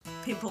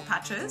pimple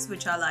patches,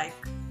 which are like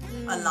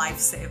a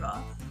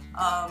lifesaver.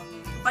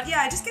 But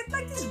yeah, I just get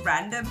like these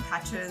random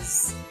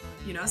patches,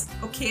 you know,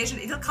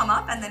 occasionally it'll come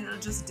up and then it'll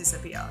just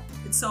disappear.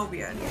 It's so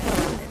weird.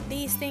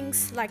 These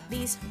things, like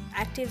these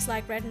actives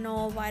like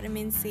retinol,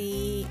 vitamin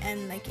C,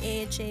 and like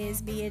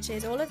AHAs,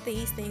 BHAs, all of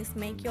these things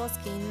make your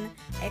skin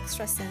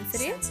extra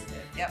sensitive.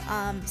 Yep.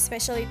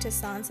 Especially to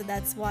sun, so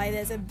that's why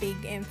there's a big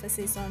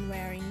emphasis on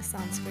wearing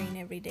sunscreen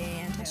every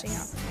day and touching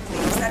up.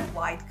 It's that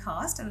white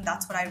cast, and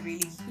that's what I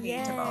really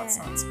hate about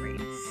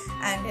sunscreen.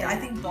 And I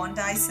think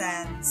Bondi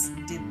Sands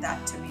did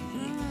that to me.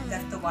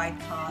 Left the white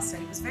cast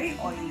and it was very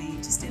oily. It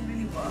just didn't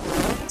really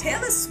work.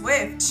 Taylor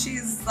Swift,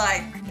 she's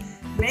like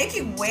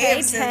making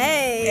waves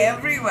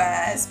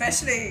everywhere,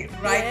 especially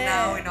right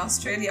now in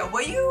Australia.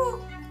 Were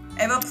you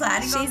ever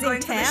planning on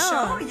going to the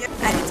show? Yeah.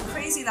 And it's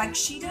crazy, like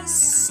she does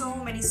so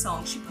many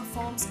songs. She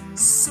performs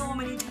so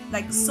many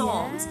like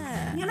songs.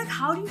 And you're like,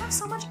 how do you have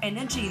so much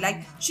energy?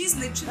 Like she's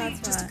literally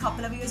just a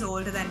couple of years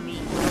older than me.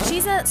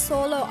 She's a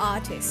solo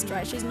artist,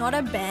 right? She's not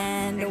a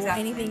band or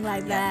anything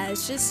like that.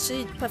 It's just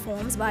she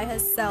performs by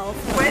herself.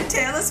 When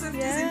Taylor Swift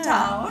is in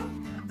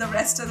town, the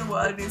rest of the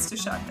world needs to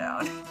shut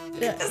down.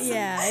 Yeah,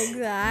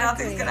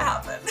 exactly. Nothing's gonna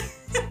happen.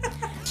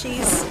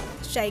 She's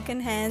shaken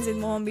hands with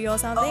Mombi or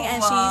something,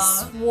 and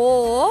she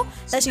swore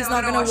that she's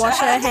not gonna wash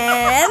her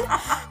hand.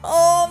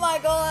 Oh my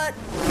god!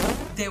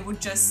 They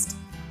would just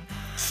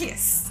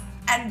kiss,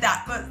 and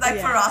that was like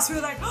for us. We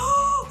were like,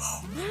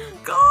 oh my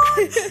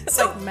god!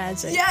 So like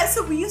magic. Yeah,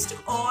 so we used to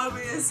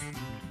always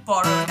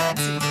borrow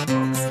dancing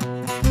books.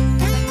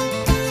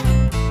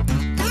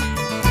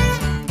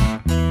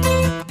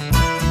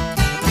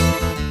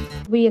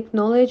 We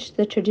acknowledge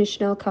the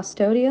traditional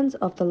custodians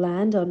of the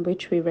land on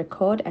which we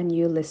record and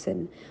you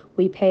listen.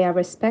 We pay our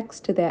respects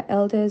to their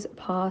elders,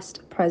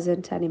 past,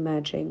 present, and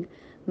emerging.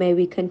 May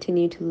we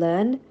continue to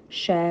learn,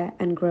 share,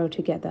 and grow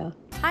together.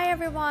 Hi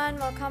everyone,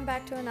 welcome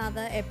back to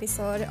another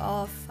episode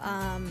of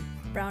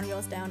Brown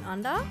Girls Down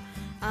Under.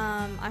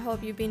 I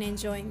hope you've been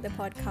enjoying the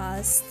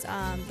podcast,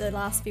 the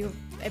last few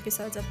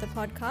episodes of the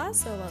podcast,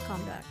 so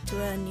welcome back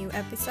to a new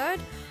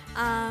episode.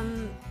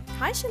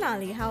 Hi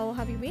Shanali, how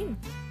have you been?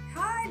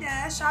 Hi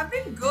Nash, I've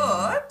been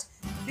good,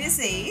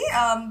 busy,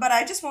 but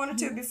I just wanted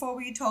to, before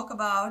we talk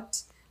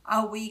about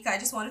our week, I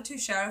just wanted to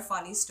share a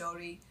funny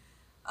story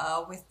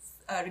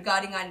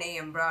regarding our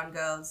name, Brown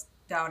Girls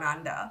Down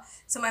Under.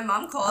 So my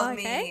mom called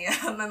me.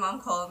 My mom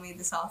called me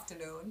this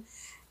afternoon,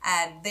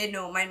 and they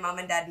know, my mom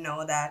and dad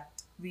know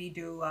that we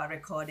do our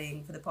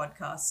recording for the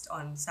podcast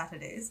on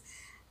Saturdays,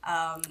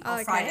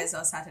 or Fridays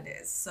or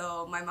Saturdays.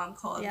 So my mom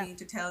called me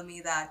to tell me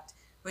that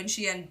when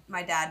she and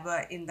my dad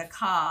were in the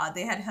car,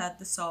 they had heard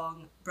the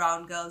song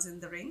Brown Girls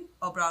in the Ring,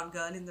 or Brown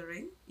Girl in the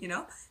Ring, you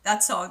know,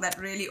 that song, that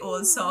really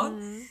old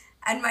song.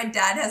 And my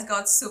dad has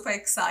got super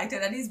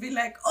excited and he's been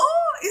like,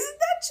 oh, isn't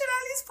that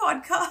Shanali's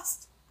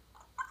podcast?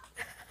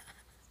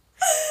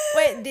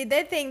 Wait, did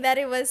they think that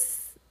it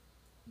was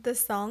the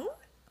song?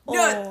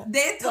 No,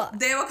 they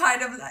were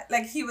kind of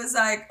like he was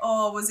like,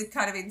 oh, was it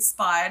kind of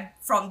inspired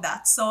from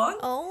that song?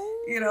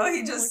 Oh, you know,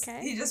 he just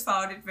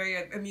found it very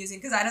amusing,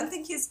 because I don't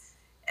think he's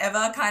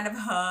ever kind of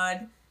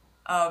heard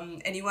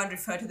anyone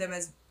refer to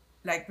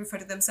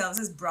themselves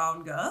as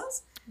brown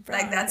girls.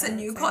 Like that's a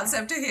new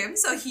concept to him.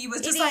 So he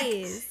was just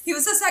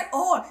like,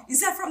 oh,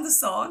 is that from the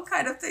song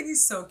kind of thing?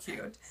 He's so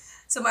cute.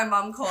 So my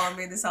mom called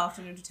me this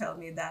afternoon to tell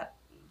me that,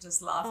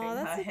 just laughing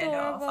her head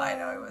off. I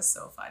know, it was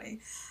so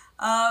funny.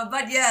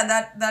 But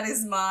yeah, that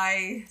is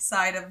my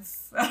side of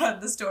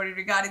the story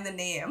regarding the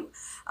name.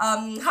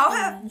 How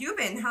have you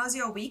been? How's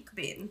your week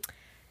been?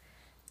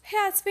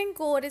 Yeah, it's been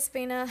good. It's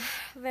been a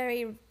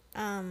very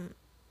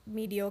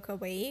mediocre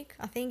week.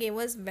 I think it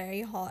was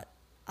very hot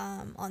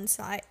on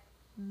site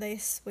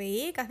this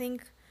week. I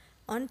think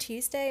on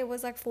Tuesday it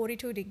was like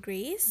 42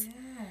 degrees.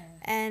 Yeah.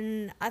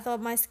 And I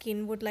thought my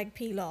skin would like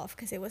peel off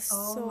because it was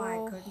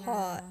so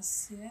hot.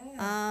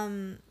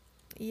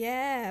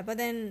 Yeah, but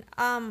then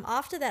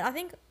after that, I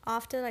think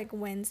after like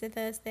Wednesday,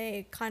 Thursday,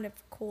 it kind of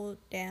cooled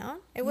down.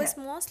 It was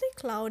mostly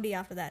cloudy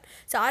after that.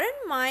 So I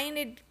don't mind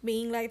it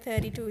being like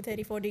 32,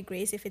 34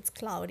 degrees if it's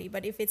cloudy.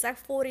 But if it's like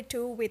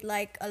 42 with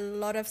like a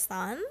lot of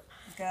sun,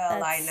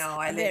 girl, I know.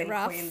 I live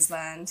in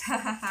Queensland.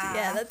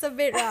 Yeah, that's a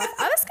bit rough.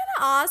 I was going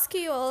to ask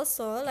you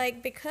also,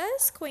 like,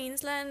 because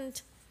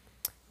Queensland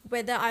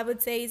weather, I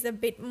would say, is a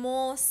bit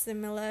more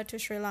similar to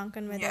Sri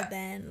Lankan weather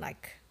than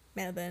like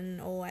Melbourne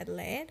or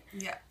Adelaide.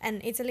 Yeah.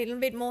 And it's a little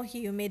bit more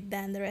humid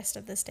than the rest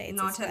of the states.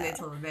 Not a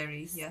little,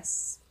 very,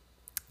 yes.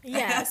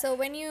 Yeah, so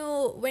when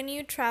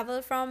you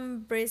travel from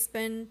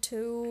Brisbane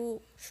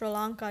to Sri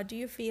Lanka, do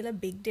you feel a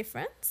big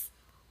difference?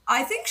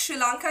 I think Sri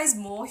Lanka is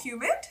more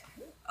humid,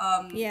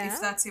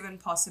 if that's even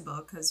possible,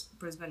 because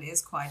Brisbane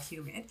is quite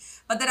humid.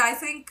 But then I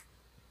think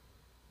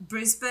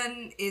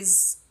Brisbane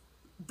is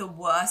the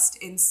worst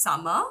in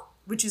summer,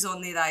 which is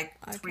only like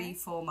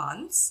 3-4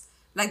 months.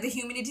 Like the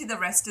humidity the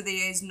rest of the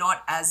year is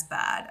not as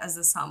bad as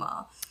the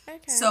summer.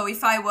 Okay. So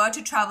if I were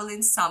to travel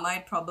in summer,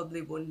 it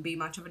probably wouldn't be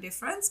much of a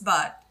difference.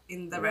 But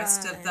in the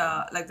rest of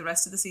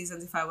the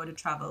seasons, if I were to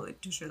travel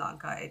to Sri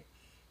Lanka,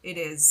 it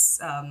is,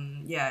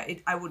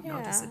 I would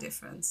notice a Yeah.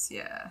 difference.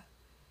 Yeah.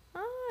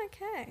 Oh,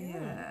 okay.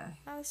 Yeah.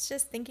 I was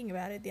just thinking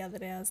about it the other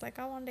day. I was like,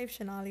 I wonder if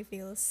Shonali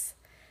feels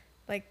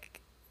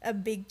like a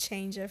big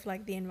change of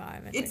like the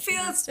environment It when she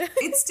moves feels,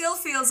 to. it still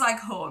feels like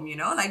home,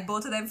 like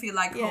both of them feel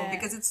like home, Yeah,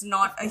 because it's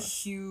not of a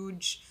course.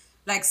 huge,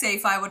 like, say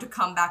if I were to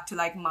come back to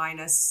like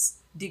minus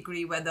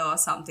degree weather or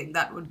something,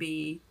 that would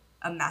be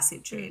a massive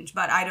Mm. change.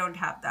 But I don't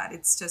have that.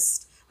 It's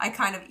just I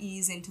kind of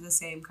ease into the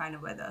same kind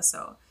of weather,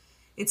 so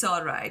it's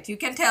all right. You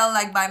can tell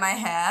like by my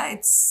hair,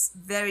 it's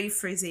very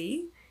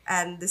frizzy,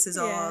 and this is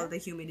all Yeah, the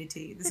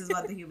humidity. This is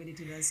what the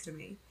humidity does to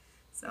me.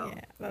 So yeah,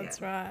 yeah.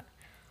 that's right.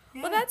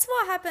 Well, Yeah. that's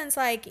what happens.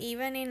 Like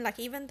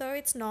even though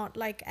it's not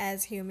like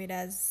as humid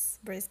as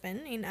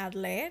Brisbane in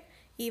Adelaide,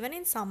 even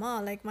in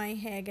summer, like my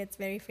hair gets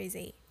very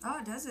frizzy.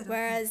 Oh, does it? Okay.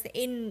 Whereas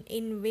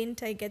in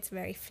winter it gets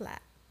very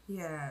flat,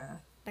 Yeah.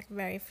 like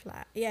very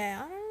flat.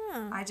 Yeah, I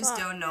don't know, I just but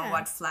don't know yeah.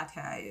 what flat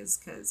hair is,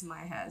 because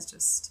my hair is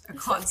just a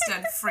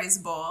constant frizz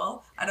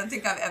ball. I don't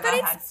think I've ever But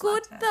it's had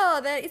good flat hair. though.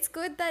 That it's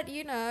good that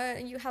you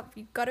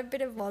got a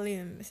bit of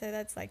volume, so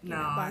that's like No,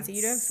 bouncy.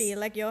 You don't it's, feel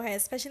like your hair,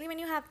 especially when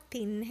you have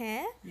thin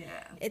hair.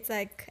 yeah, It's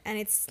like and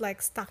it's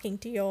like stuck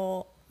into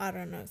your I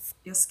don't know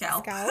your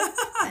scalp. scalp.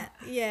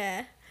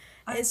 Yeah,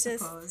 I it's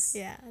just suppose.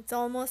 yeah. It's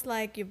almost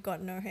like you've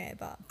got no hair,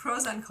 but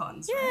Pros and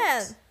cons, yeah,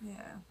 right?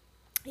 Yeah.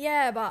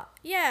 yeah, but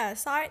yeah.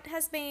 Sight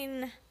has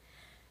been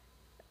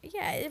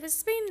yeah.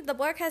 It's been the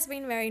work has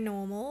been very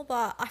normal,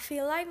 but I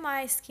feel like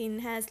my skin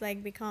has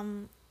like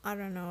become I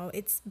don't know.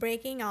 It's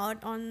breaking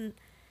out on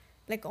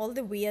like all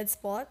the weird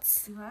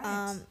spots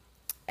Right.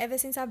 ever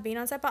since I've been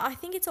on site. But I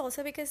think it's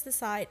also because the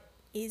site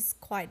is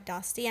quite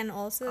dusty, and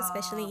also Oh,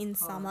 especially of in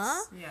summer,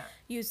 course. Yeah.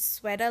 you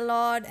sweat a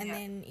lot, and Yeah.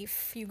 then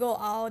if you go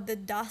out, the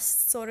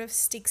dust sort of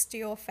sticks to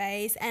your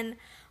face. And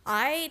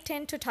I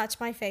tend to touch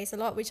my face a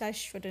lot, which I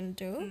shouldn't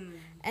do. Mm.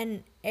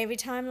 And every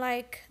time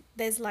like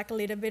there's like a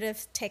little bit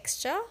of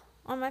texture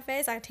on my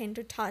face, I tend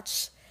to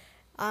touch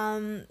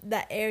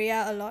that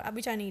area a lot,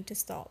 which I need to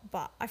stop.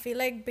 But I feel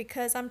like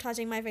because I'm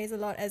touching my face a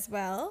lot as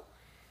well,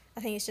 I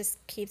think it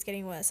just keeps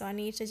getting worse. So I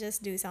need to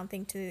just do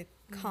something to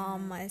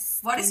calm my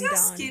What is skin your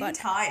down. skin But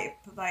type?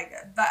 Like,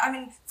 but I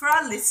mean, for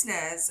our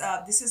listeners,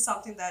 this is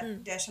something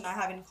that Desh and I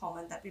have in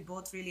common, that we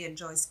both really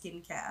enjoy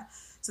skincare.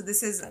 So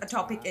this is a that's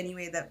topic right.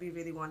 anyway that we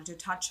really wanted to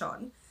touch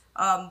on.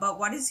 But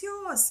what is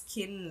your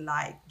skin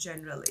like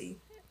generally?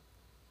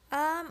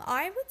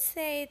 I would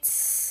say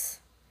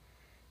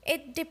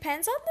it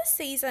depends on the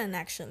season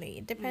actually.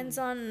 It depends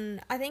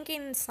on I think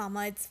in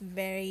summer it's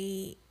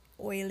very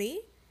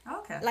oily.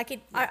 Okay. Like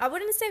Yeah. I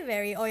wouldn't say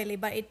very oily,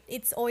 but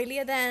it's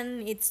oilier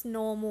than its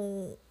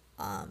normal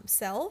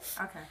self.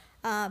 Okay.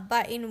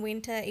 But in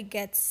winter it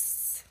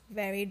gets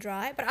very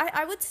dry. But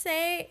I would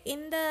say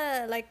in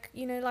the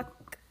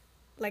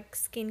like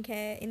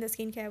skincare in the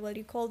skincare world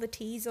you call the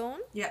T zone,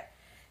 Yeah.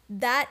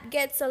 that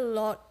gets a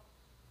lot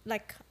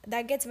like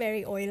that gets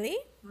very oily,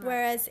 Right.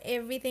 whereas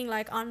everything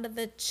like under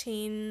the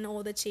chin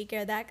or the cheek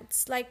area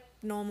that's like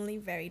normally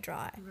very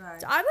dry. Right.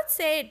 So I would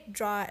say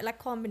dry, like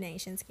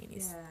combination skin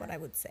is Yeah. what I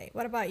would say.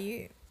 What about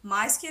you?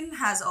 My skin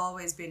has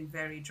always been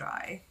very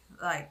dry.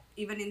 Like,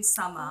 even in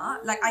summer,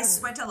 like I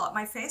sweat a lot.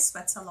 My face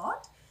sweats a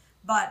lot,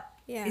 but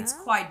Yeah. it's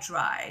quite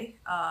dry.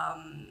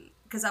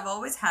 Because I've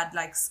always had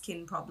like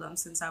skin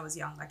problems since I was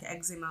young, like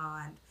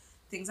eczema and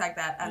things like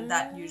that, and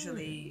that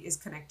usually is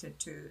connected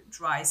to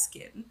dry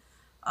skin.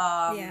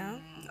 Yeah.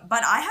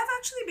 But I have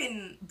actually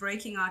been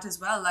breaking out as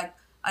well. Like,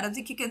 I don't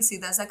think you can see,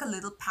 there's like a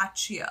little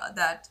patch here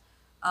that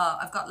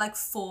I've got like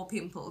 4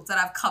 pimples that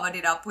I've covered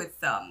it up with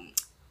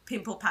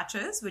pimple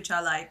patches, which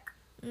are like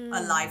a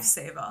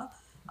lifesaver.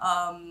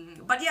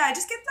 But yeah, I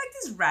just get like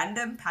these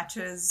random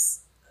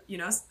patches,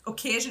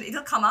 occasionally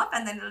it'll come up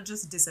and then it'll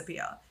just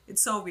disappear.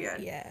 It's so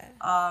weird. Yeah.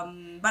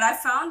 But I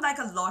found like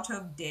a lot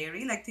of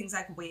dairy, like things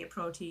like whey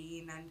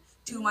protein and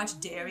too much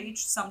dairy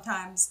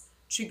sometimes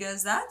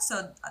triggers that.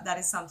 So that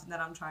is something that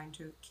I'm trying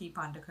to keep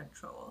under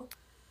control.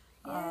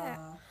 Yeah.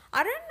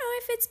 I don't know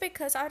if it's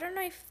because I don't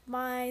know if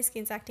my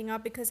skin's acting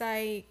up because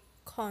I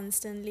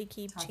constantly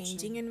keep changing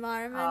Touching.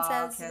 environments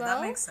Oh, as okay, that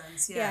well. makes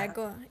sense. Yeah,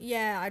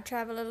 Yeah. I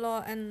travel a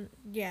lot and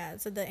yeah,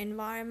 so the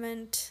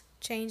environment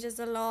changes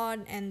a lot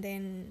and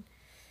then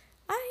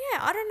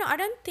I don't know. I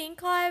don't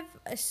think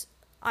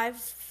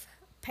I've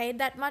paid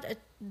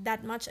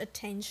that much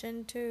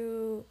attention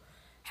to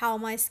how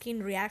my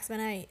skin reacts when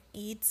I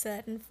eat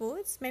certain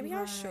foods. Maybe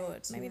I should.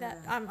 Right, Maybe that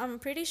yeah. I'm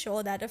pretty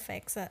sure that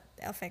affects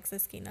the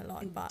skin a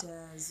lot. It But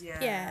does, yeah.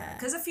 yeah.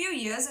 Because a few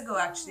years ago,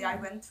 actually, I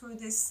went through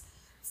this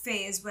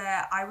phase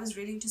where I was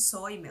really into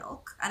soy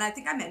milk, and I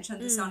think I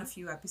mentioned this on a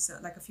few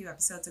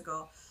episodes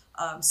ago.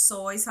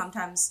 Soy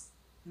sometimes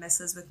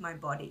messes with my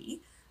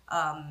body,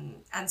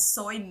 and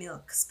soy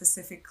milk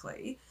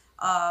specifically.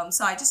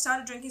 So I just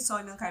started drinking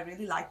soy milk. I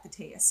really liked the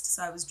taste,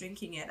 so I was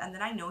drinking it, and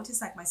then I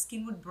noticed like my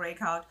skin would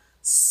break out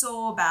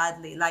so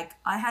badly. Like,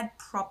 I had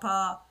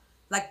proper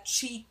like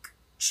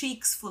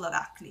cheeks full of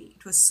acne.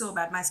 It was so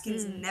bad. My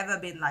skin's never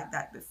been like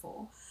that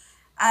before.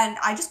 And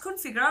I just couldn't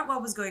figure out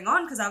what was going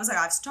on, because I was like,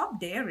 I've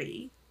stopped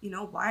dairy,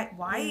 why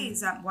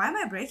am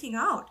I breaking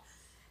out?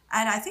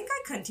 And I think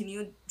I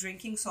continued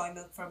drinking soy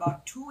milk for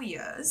about 2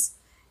 years.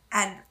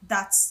 And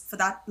that's for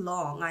that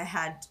long, I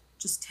had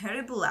just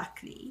terrible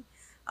acne.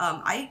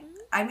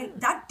 I mean,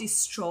 that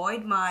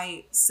destroyed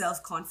my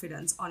self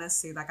confidence,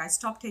 honestly. Like, I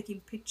stopped taking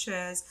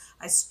pictures,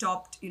 I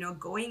stopped,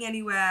 going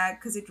anywhere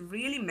because it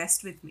really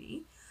messed with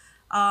me.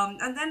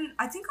 And then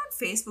I think on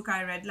Facebook,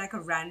 I read like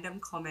a random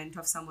comment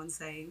of someone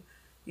saying,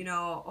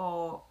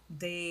 oh,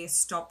 they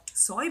stopped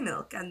soy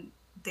milk and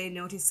they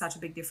noticed such a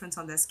big difference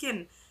on their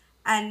skin.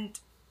 And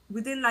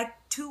within like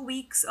 2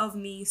 weeks of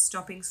me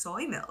stopping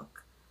soy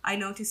milk, I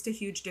noticed a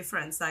huge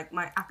difference. Like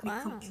my acne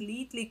Wow.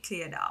 completely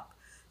cleared up.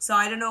 So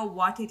I don't know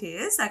what it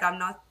is. Like I'm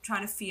not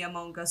trying to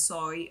fearmonger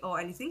soy or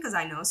anything because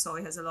I know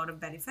soy has a lot of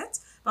benefits.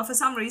 But for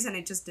some reason,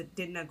 it just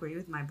didn't agree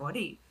with my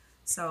body.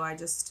 So I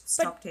just But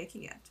stopped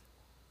taking it.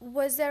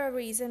 was there a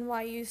reason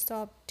why you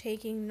stopped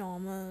taking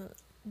normal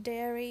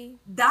dairy?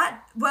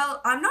 Well,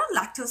 I'm not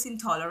lactose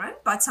intolerant,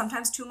 but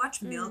sometimes too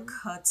much milk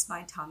hurts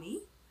my tummy.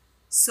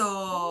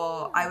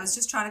 So I was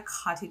just trying to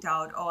cut it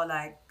out or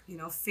like,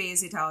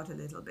 phase it out a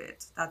little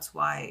bit. That's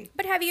why.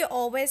 But have you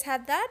always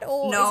had that,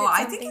 or is No, it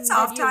I think something it's that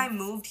after I you've...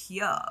 moved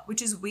here,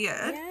 which is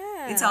weird.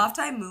 It's Yeah.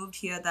 after I moved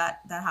here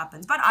that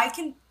happens. But I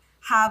can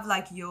have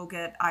like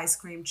yogurt, ice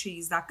cream,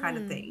 cheese, that kind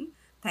of thing.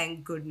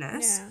 Thank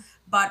goodness. Yeah.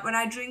 But when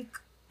I drink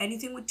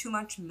anything with too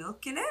much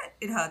milk in it,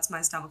 it hurts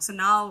my stomach. So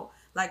now,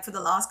 like for the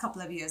last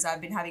couple of years,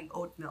 I've been having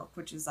oat milk,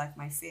 which is like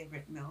my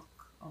favorite milk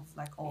of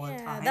like all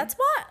Yeah, time. that's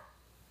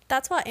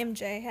what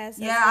MJ has as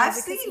Yeah, well, I've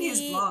because seen his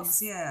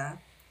vlogs. Yeah.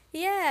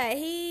 yeah,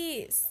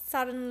 he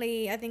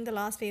suddenly, I think the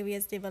last few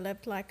years,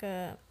 developed like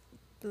an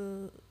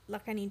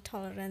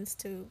intolerance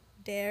to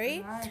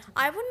dairy. Right.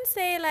 I wouldn't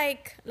say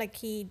like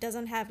he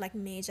doesn't have like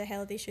major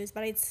health issues,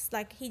 but it's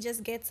like he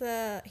just gets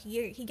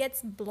he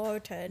gets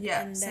bloated,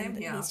 Yeah, and same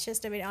then here. he's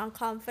just a bit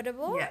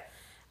uncomfortable. Yeah.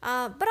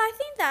 But I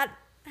think that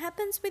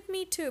happens with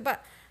me too.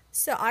 But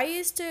so I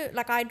used to,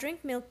 like, I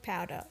drink milk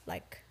powder,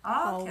 like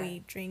how Okay.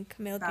 we drink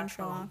milk in Back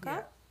Sri home,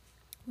 Lanka.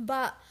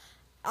 But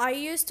I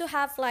used to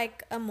have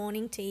like a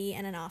morning tea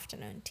and an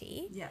afternoon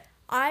tea. Yeah.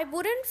 I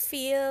wouldn't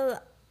feel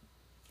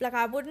like,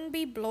 I wouldn't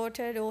be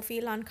bloated or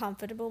feel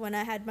uncomfortable when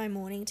I had my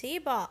morning tea,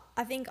 but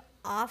I think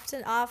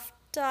after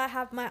I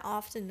have my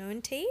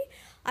afternoon tea,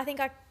 I think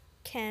I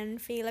can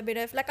feel a bit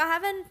of, like, I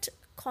haven't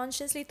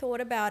consciously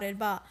thought about it,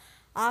 but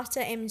after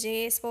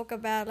MJ spoke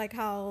about like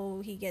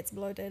how he gets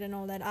bloated and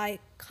all that, I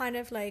kind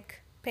of like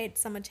paid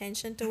some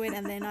attention to it,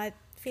 and then I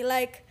feel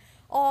like,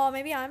 oh,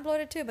 maybe I'm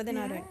bloated too, but then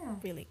I Yeah.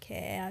 don't really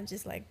care. I'm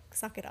just like,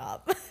 suck it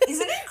up.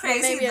 Isn't it Or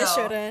crazy maybe I though?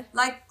 shouldn't.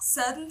 Like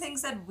certain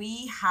things that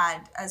we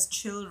had as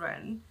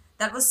children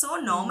that was so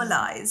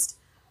normalized,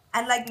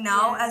 and like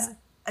now Yeah. as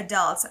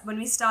adults, when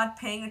we start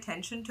paying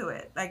attention to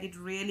it, like it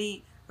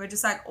really, we're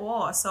just like,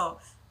 oh, so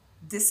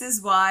this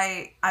is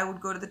why I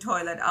would go to the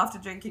toilet after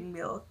drinking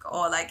milk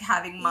or like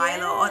having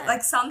Milo or Yeah.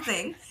 like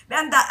something.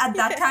 And that at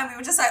that time we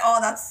were just like, oh,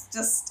 that's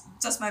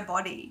just my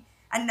body.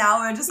 And now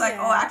we're just like,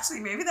 oh, Yeah.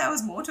 actually, maybe there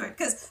was more to it.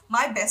 Because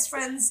my best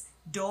friend's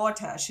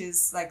daughter,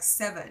 she's like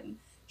 7,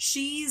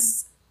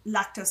 she's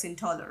lactose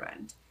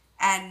intolerant.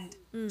 And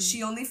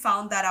she only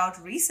found that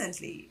out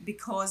recently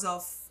because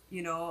of,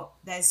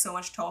 there's so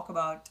much talk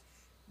about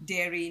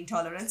dairy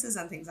intolerances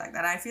and things like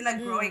that. I feel like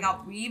growing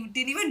up, we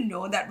didn't even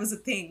know that was a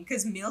thing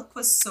because milk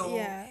was so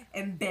Yeah.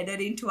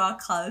 embedded into our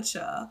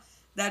culture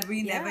that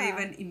we never Yeah.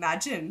 even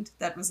imagined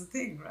that was a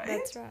thing, right?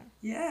 That's right.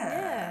 Yeah.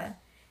 Yeah.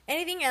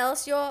 Anything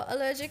else you're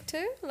allergic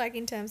to, like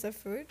in terms of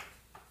food?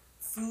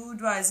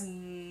 Food wise,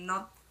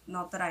 not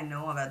that I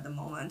know of at the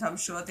moment. I'm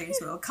sure things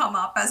will come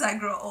up as I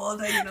grow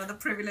older, the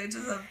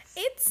privileges of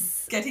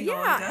It's getting yeah,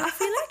 older. I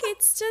feel like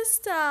it's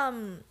just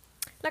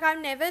like, I've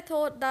never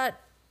thought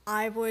that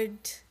I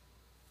would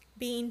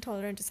be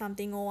intolerant to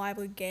something, or I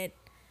would get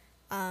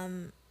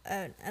an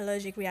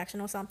allergic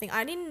reaction or something.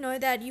 I didn't know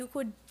that you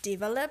could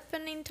develop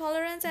an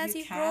intolerance as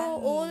you grow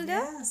can, older.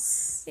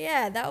 Yes.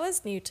 Yeah, that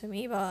was new to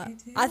me, but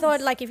It I thought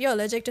is. like if you're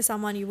allergic to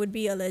someone, you would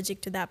be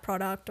allergic to that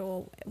product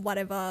or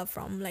whatever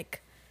from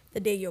like the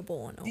day you're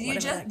born or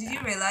whatever like Did you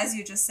that. realize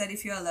you just said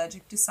if you're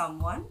allergic to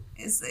someone?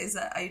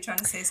 Are you trying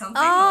to say something?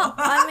 Oh,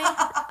 or- I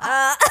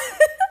mean,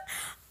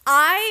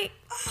 I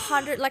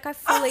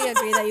fully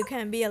agree that you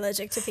can be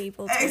allergic to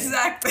people too.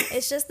 Exactly.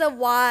 It's just the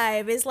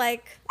vibe. It's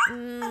like,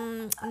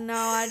 no,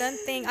 I don't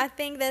think. I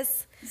think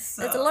there's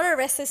a lot of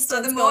resistance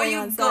So the more going you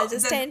on. So go, I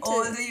just the tend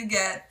older to you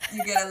get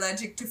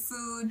allergic to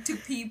food, to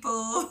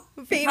people.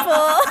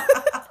 people,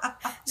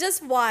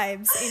 just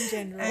vibes in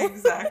general.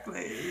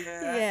 Exactly.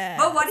 Yeah. Yeah,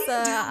 But what do you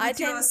so do I with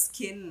your tend-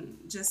 skin?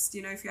 Just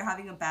if you're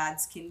having a bad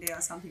skin day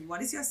or something,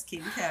 what is your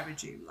skincare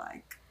regime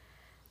like?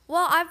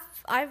 Well,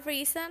 I've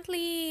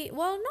recently,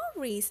 well, not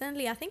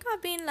recently. I think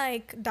I've been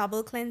like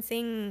double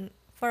cleansing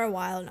for a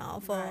while now,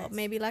 for Right.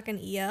 maybe like an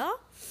year.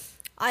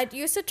 I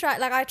used to try,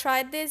 like I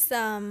tried this,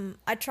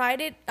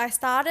 I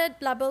started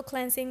double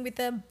cleansing with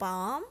a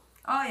balm.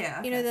 Oh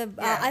yeah. You know, okay.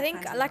 the Yeah, I think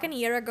cleansing like balm. an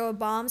year ago,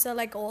 balms are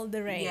like all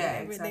the rage. Yeah,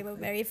 They were exactly.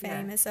 very Yeah.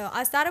 famous. So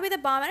I started with a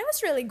balm and it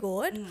was really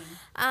good.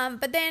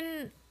 But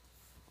then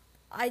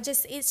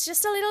it's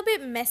just a little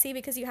bit messy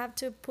because you have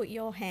to put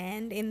your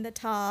hand in the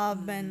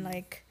tub and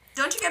like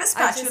Don't you get a I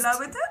spatula just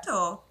with it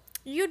or?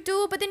 you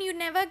do, but then you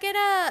never get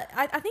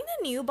I think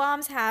the new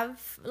balms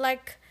have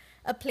like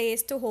a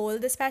place to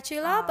hold the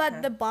spatula, Oh, but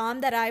okay. the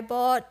balm that I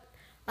bought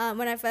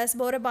when I first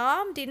bought a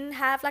balm didn't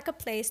have like a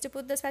place to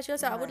put the spatula,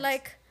 so I would Right.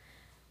 like,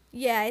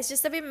 yeah, it's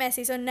just a bit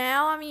messy. So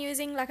now I'm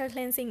using like a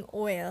cleansing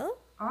oil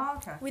Oh,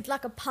 okay. with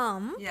like a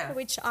pump, Yeah.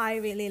 which I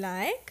really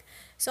like.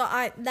 So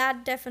I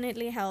that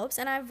definitely helps.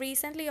 And I've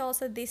recently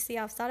also this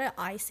year I've started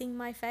icing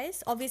my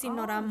face. Obviously Oh,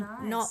 not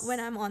when nice.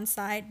 I'm on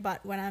site,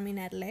 but when I'm in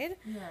Adelaide,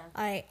 Yeah.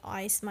 I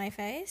ice my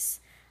face.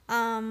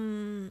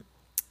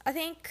 I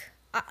think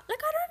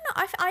like I don't know.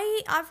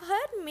 I've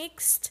heard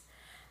mixed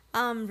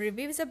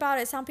reviews about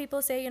it. Some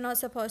people say you're not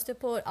supposed to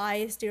put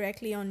ice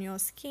directly on your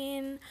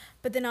skin,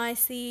 but then I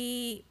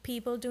see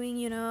people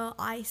doing,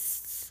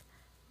 ice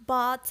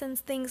baths and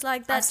things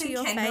like I've that to seen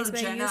your Kendall face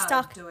where you Jenner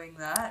stuck. doing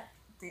that.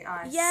 The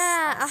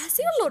Yeah, I ice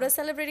see a lot facial. of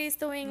celebrities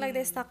doing like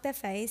they stuck their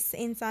face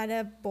inside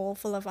a bowl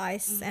full of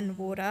ice and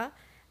water,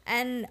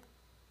 and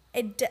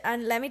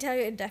and let me tell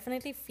you, it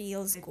definitely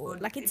feels good.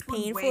 Like it's It would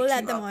painful wake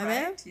at you the up,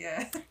 moment. right?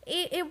 Yeah.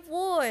 It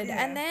would.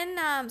 And Yeah.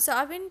 then so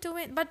I've been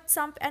doing, but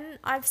some, and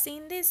I've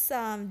seen this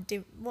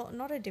well,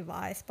 not a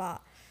device,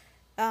 but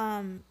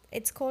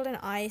it's called an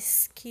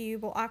ice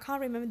cube, or I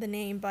can't remember the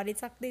name, but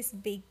it's like this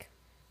big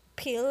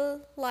pill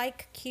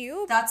like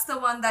cube That's the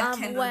one that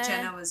Kendall where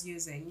Jenner was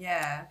using.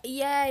 Yeah.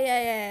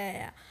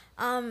 yeah.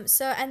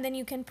 So and then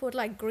you can put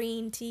like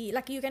green tea,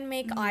 like you can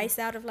make ice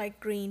out of like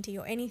green tea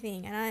or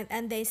anything,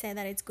 and they say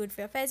that it's good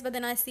for your face. But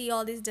then I see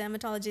all these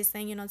dermatologists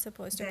saying you're not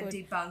supposed to They're put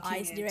debunking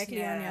ice it.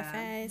 directly on your Yeah.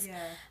 face. Yeah.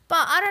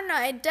 But I don't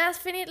know, it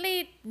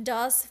definitely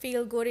does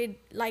feel good. It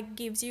like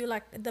gives you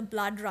like the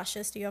blood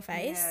rushes to your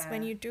face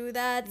when Yeah. you do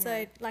that. So Yeah.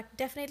 it like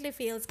definitely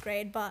feels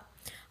great. But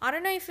I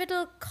don't know if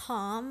it'll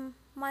calm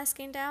my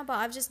skin down, but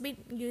I've just been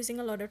using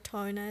a lot of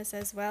toners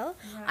as well.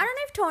 I don't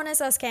know if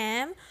toners are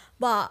scam,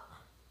 but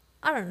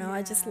I don't know.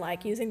 I just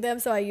like Yeah. using them,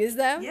 so I use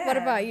them. What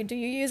Yeah. about you? Do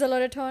you use a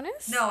lot of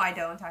toners? No, I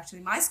don't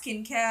actually. My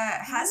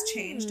skincare has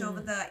changed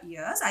over the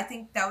years. I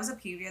think there was a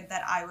period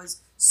that I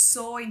was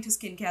so into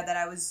skincare that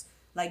I was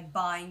like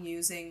buying,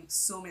 using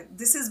so many.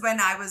 This is when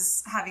I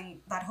was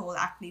having that whole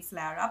acne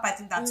flare up. I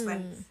think that's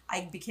when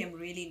I became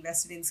really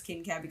invested in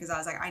skincare because I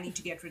was like, I need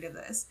to get rid of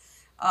this.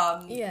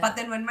 Yeah. But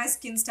then when my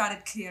skin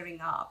started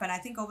clearing up, and I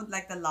think over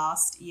like the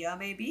last year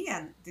maybe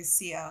and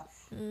this year,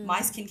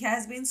 my skincare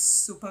has been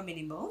super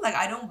minimal. Like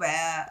I don't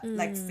wear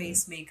like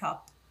face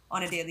makeup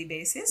on a daily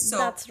basis. So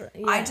That's right.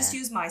 I just Yeah.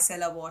 use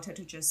micellar water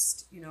to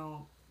just,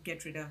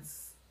 get rid of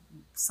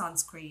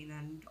sunscreen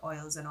and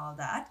oils and all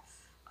that.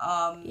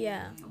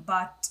 Yeah.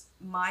 But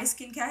my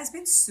skincare has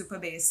been super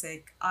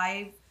basic.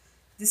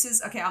 This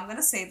is okay, I'm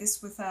gonna say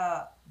this with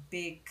a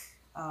big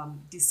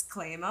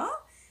disclaimer,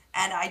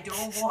 and I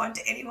don't want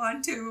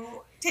anyone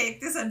to take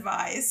this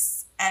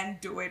advice and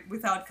do it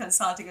without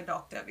consulting a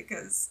doctor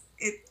because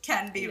it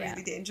can be Yeah.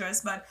 really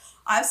dangerous. But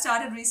I've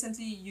started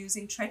recently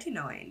using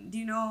tretinoin. Do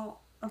you know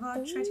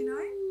about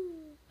tretinoin?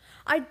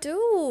 I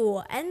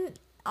do. And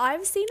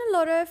I've seen a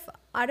lot of,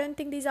 I don't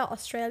think these are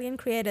Australian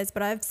creators,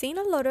 but I've seen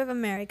a lot of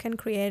American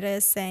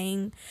creators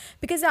saying,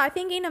 because I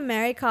think in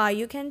America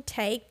you can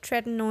take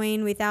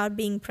tretinoin without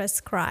being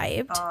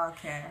prescribed. Oh,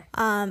 okay.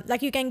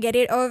 Like you can get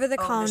it over the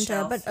Over the counter,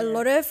 shelf, but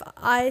yeah.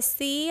 I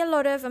see a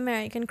lot of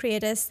American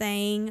creators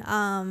saying,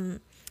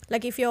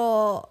 like if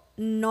you're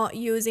not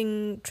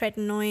using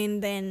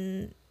tretinoin,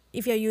 then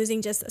if you're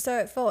using just,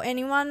 so for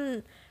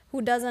anyone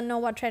who doesn't know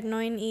what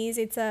tretinoin is,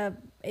 it's a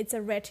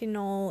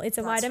retinol, it's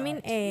a That's vitamin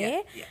right. A,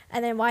 Yeah, yeah.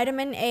 and then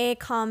vitamin A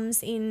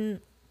comes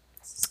in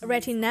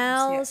Smooth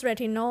forms,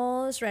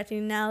 retinols,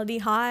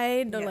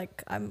 retinaldehyde, or Yeah.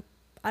 like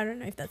I don't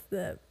know if that's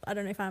I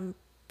don't know if I'm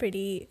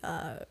pretty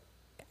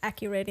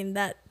accurate in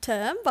that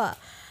term, but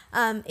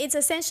it's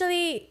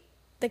essentially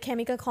the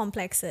chemical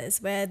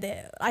complexes where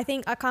I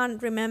think I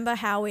can't remember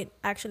how it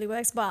actually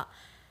works, but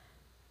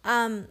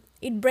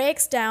it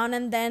breaks down,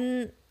 and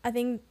then I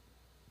think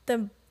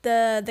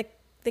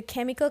the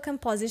chemical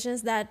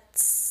compositions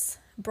that's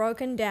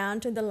broken down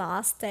to the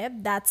last step,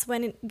 that's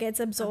when it gets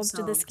absorbed to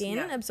the Absorbed, skin,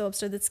 yeah. absorbs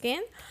to the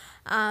skin.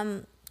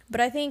 But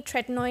I think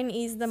tretinoin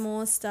is the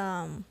most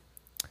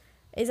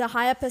is a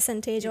higher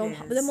percentage It or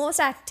the is. most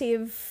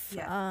active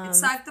Yeah,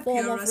 it's like the form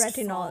of purest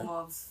retinol. form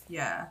of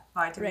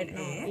vitamin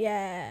Retinol, A.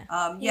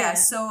 yeah. Yeah,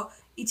 so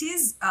it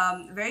is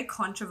very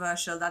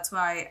controversial. That's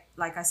why,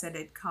 like I said,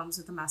 it comes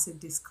with a massive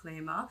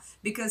disclaimer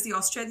because the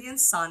Australian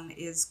sun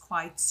is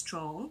quite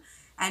strong.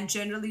 And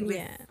generally with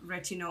Yeah.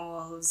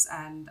 retinols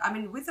and I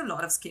mean with a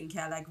lot of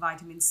skincare like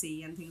vitamin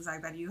C and things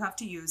like that, you have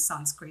to use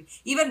sunscreen.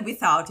 Even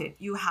without it,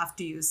 you have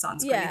to use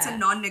sunscreen. It's a Yeah.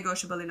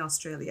 non-negotiable in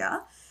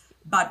Australia.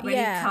 But when it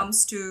Yeah.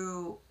 comes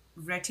to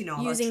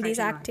retinol Using or these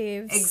tretinoin,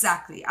 actives.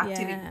 exactly,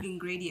 active Yeah.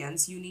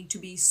 ingredients, you need to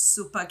be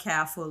super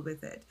careful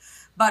with it.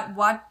 But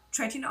what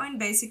tretinoin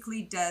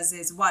basically does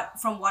is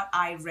from what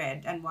I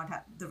read and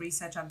the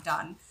research I've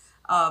done,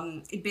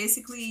 it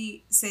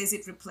basically says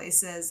it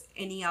replaces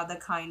any other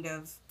kind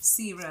of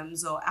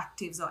serums or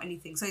actives or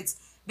anything. So it's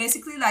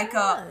basically like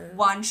a Oh.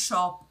 one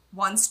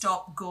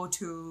stop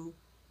go-to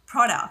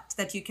product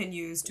that you can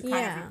use to kind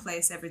of Yeah.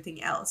 replace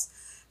everything else.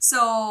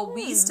 So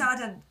we Hmm.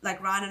 started,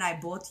 like Ryan and I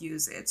both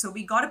use it. So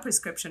we got a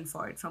prescription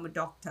for it from a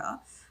doctor.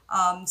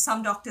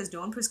 Some doctors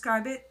don't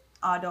prescribe it.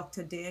 Our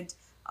doctor did.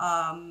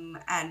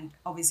 And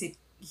obviously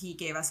he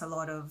gave us a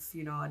lot of,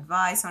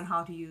 advice on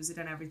how to use it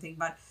and everything.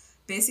 But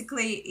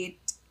basically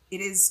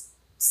it is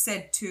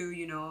said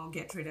to,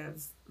 get rid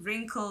of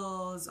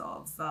wrinkles,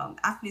 of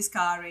acne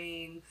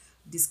scarring,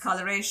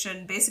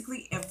 discoloration,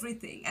 basically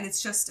everything. And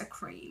it's just a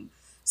cream.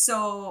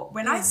 So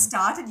when I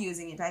started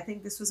using it, I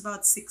think this was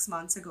about 6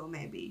 months ago,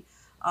 maybe.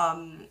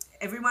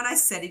 Everyone I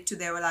said it to,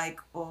 they were like,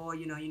 "Oh,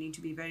 you need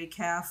to be very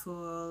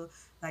careful.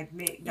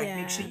 Make sure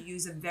Yeah. you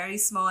use a very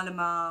small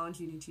amount.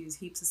 You need to use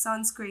heaps of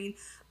sunscreen."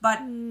 But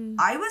Mm.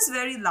 I was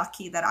very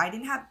lucky that I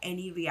didn't have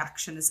any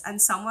reactions, and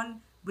as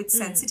someone with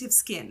sensitive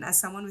skin,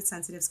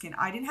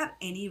 I didn't have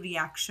any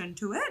reaction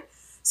to it.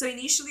 So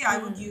initially, I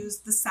would use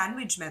the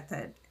sandwich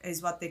method,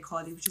 is what they call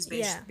it, which is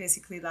Yeah.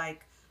 basically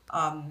like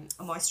a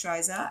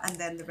moisturizer and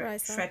then the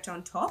Ricer. shred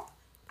on top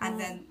and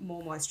then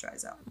more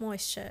moisturizer.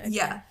 Moisture.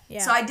 Yeah. Okay.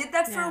 Yeah. So I did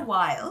that for a Yeah.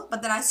 while,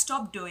 but then I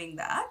stopped doing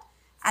that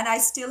and I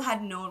still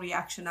had no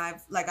reaction.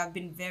 I've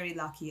been very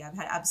lucky. I've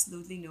had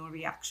absolutely no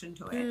reaction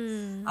to it.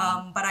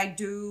 But I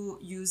do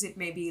use it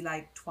maybe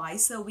like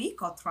twice a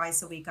week or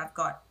thrice a week. I've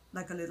got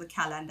like a little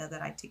calendar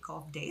that I tick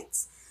off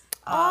dates.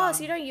 Oh,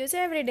 so you don't use it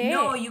every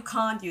No, day? you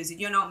can't use it.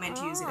 You're not meant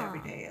to use it every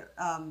Ah. day.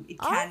 It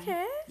can,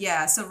 Okay.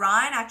 yeah. So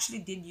Ryan actually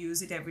did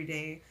use it every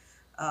day,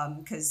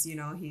 because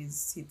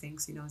he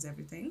thinks he knows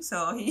everything. So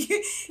he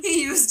he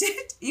used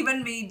it.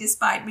 Even me,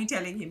 despite me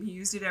telling him, he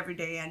used it every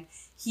day, and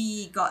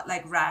he got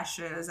like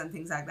rashes and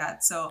things like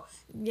that. So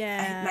like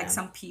Yeah.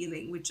 some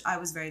peeling, which I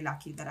was very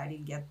lucky that I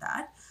didn't get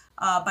that.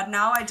 But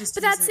now I just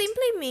But use that it.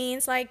 simply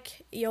means like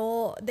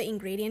the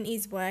ingredient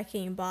is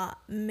working, but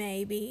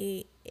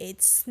maybe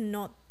it's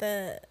not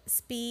the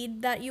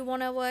speed that you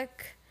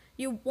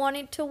want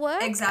it to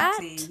work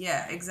Exactly, at.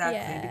 yeah,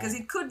 exactly. Because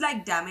Yeah. it could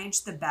like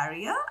damage the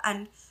barrier,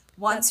 and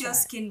once That's your right.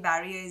 skin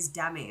barrier is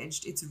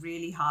damaged, it's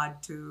really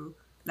hard to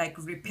like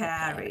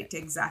repair Repair it. it.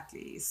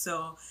 Exactly.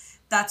 So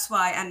that's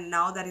why, and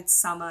now that it's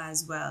summer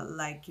as well,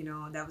 like,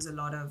 there was a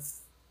lot of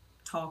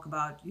talk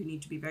about you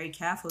need to be very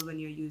careful when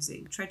you're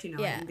using Yeah.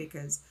 tretinoin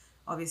because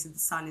obviously the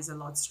sun is a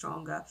lot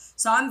stronger.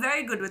 So I'm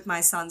very good with my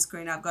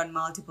sunscreen. I've got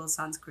multiple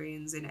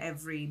sunscreens in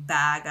every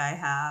bag I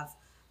have.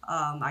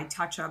 I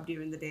touch up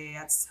during the day.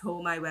 At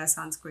home, I wear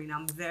sunscreen.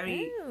 I'm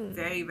very, Oh.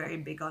 very, very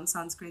big on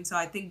sunscreen. So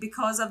I think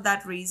because of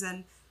that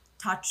reason,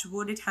 touch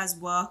wood, it has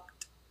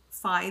worked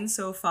fine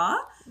so far.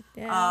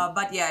 Yeah.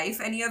 But yeah, if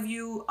any of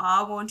you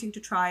are wanting to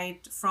try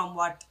it from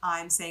what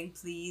I'm saying,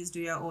 please do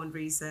your own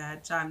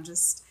research.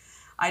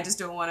 I just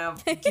don't want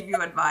to give you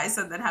advice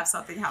and then have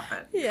something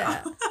happen.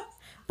 Yeah.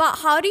 But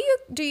how do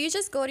you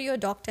just go to your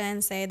doctor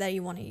and say that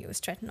you want to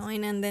use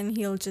tretinoin, and then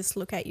he'll just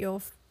look at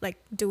your like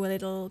do a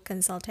little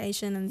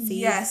consultation and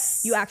see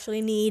if you Yes.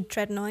 actually need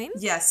tretinoin?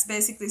 Yes,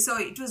 basically. So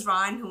it was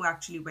Ryan who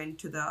actually went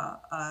to the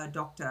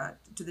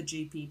to the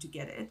GP to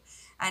get it.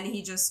 And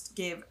he just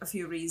gave a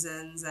few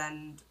reasons.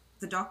 And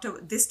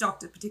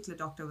particular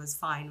doctor was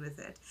fine with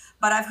it.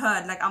 But I've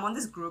heard, like, I'm on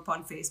this group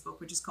on Facebook,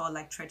 which is called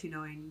like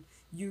tretinoin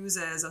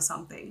users or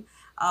something.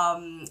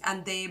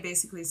 And they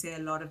basically say a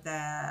lot of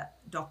their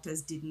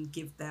doctors didn't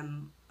give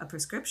them a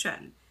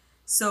prescription.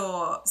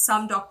 So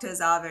some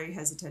doctors are very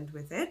hesitant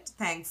with it.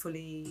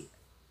 Thankfully,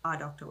 our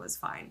doctor was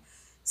fine.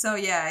 So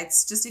yeah,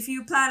 it's just if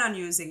you plan on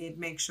using it,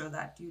 make sure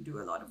that you do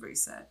a lot of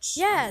research.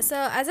 Yeah, so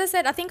as I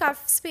said, I think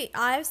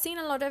I've seen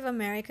a lot of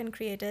American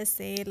creators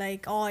say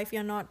like, oh, if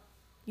you're not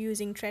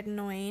using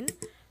tretinoin,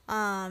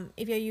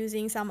 if you're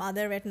using some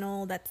other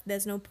retinol, that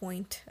there's no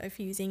point of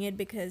using it,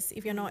 because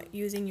if you're not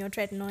using your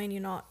tretinoin,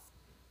 you're not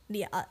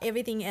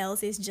everything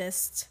else is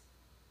just,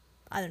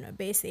 I don't know,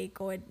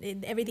 basic, or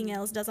everything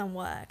else doesn't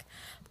work.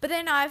 But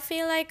then I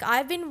feel like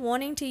I've been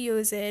wanting to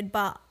use it,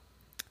 but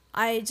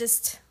I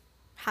just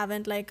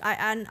haven't, like,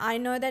 I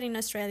know that in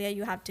Australia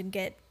you have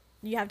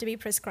to be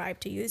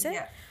prescribed to use it.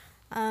 Yeah.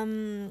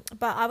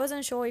 But I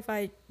wasn't sure if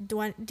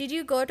did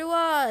you go to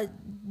a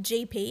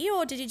GP,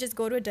 or did you just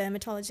go to a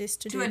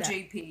dermatologist to To do a that?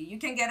 GP. You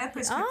can get a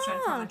prescription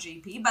from a Ah,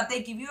 GP, but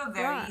they give you a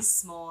very right.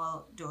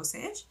 small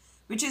dosage,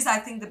 which is I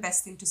think the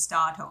best thing to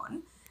start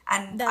on.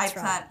 And That's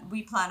right.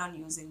 we plan on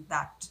using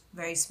that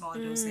very small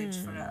dosage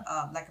for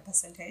like a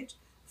percentage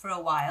for a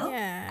while,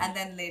 Yeah. and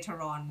then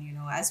later on,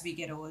 as we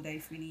get older,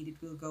 if we need it,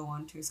 we'll go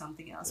on to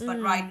something else.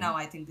 But right now,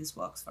 I think this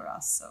works for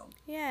us, so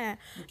Yeah.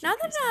 we'll Now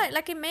keep that using it.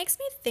 like it makes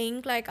me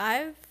think, like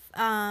I've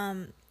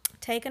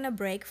taken a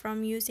break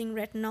from using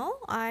retinol.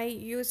 I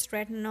used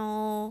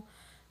retinol,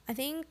 I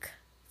think,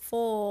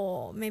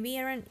 for maybe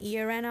around a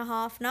year and a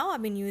half now.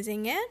 I've been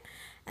using it.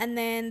 And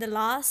then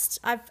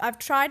I've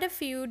tried a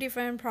few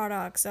different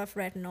products of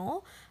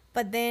retinol,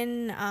 but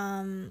then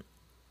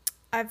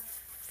I've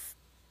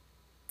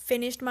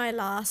finished my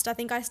last. I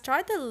think I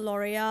tried the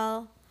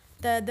L'Oreal,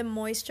 the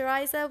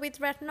moisturizer with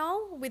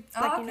retinol with,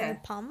 like, Okay. the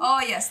pump. Oh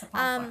yes, the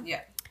pump one. Um,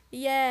 Yeah.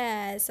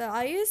 yeah, so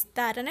I used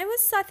that, and it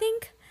was, I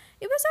think,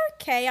 It was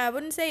okay. I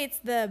wouldn't say it's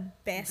the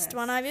best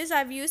one Best. I've used.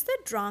 I've used the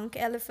drunk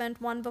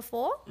elephant one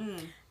before,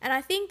 and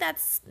I think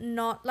that's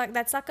not like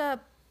that's like a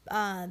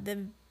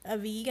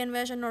vegan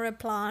version or a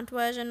plant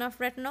version of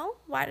retinol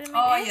vitamin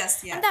Oh, A.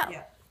 yes, yeah, And that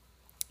yeah.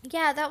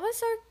 yeah, that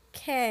was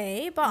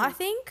okay, but I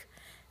think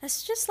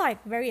it's just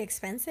like very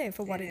expensive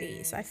for what it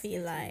is. I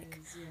feel it like.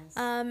 is, yes.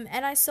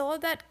 And I saw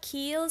that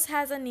Kiehl's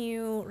has a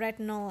new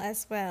retinol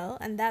as well,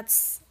 and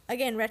that's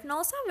again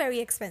retinols are very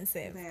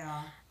expensive. They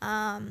are.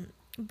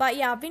 But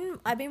yeah,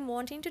 I've been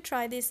wanting to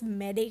try this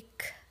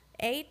Medic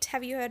 8.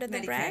 Have you heard of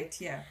the brand? Medicate,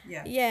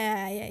 yeah,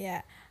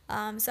 yeah.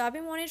 Yeah. So I've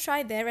been wanting to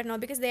try their retinol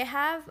because they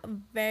have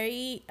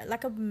very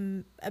like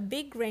a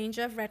big range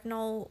of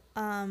retinol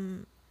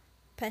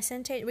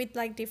percentage with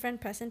like different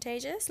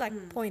percentages like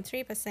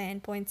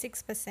 0.3%,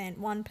 0.6%,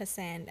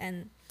 1%,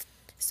 and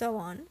so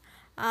on.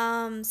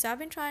 So I've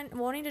been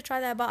wanting to try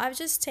that, but I've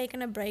just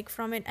taken a break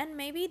from it, and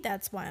maybe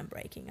that's why I'm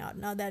breaking out.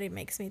 Now that it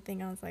makes me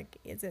think, I was like,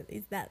 is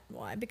that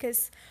why?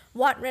 Because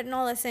what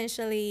retinol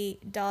essentially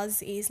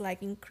does is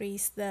like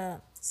increase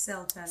the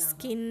Cell turnover.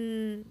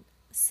 skin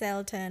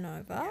cell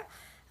turnover.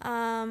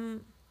 Yeah.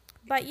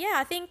 But yeah,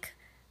 I think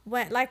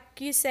when, like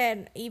you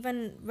said,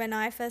 even when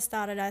I first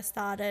started, I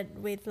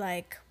started with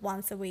like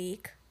once a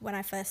week when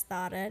I first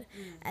started,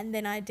 and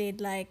then I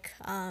did like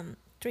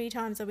 3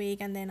 times a week,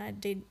 and then I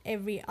did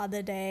every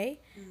other day,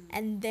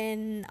 and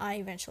then I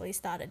eventually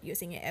started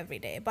using it every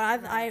day.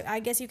 But I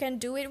guess you can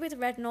do it with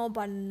retinol,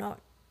 but not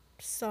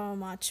so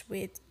much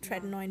with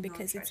tretinoin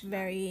because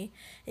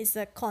it's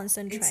a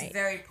concentrate. It's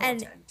very And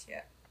potent,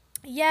 yeah.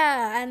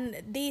 yeah,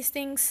 and these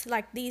things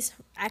like these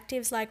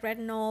actives like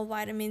retinol,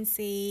 vitamin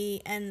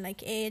C, and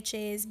like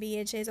AHAs,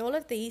 BHAs, all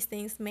of these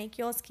things make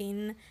your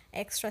skin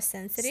extra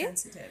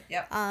sensitive.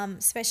 Yeah.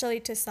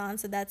 Especially to sun.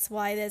 So that's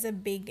why there's a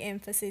big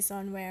emphasis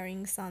on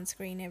wearing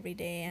sunscreen every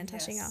day and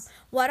touching up. Yes.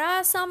 What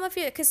are some of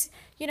your, because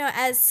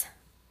as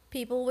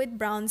people with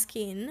brown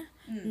skin,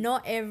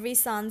 not every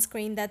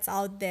sunscreen that's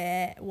out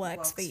there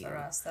works for you. For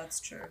us, that's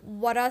true.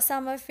 What are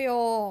some of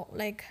your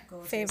like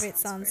Go-to favorite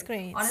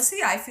sunscreens? Honestly,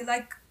 I feel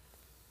like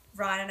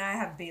Ryan and I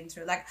have been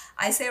through, like,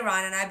 I say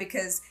Ryan and I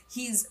because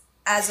he's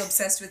as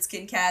obsessed with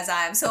skincare as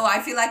I am, so I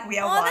feel like we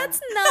are one. That's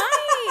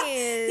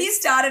nice. He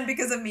started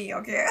because of me,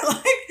 okay?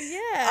 Like,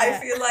 Yeah. I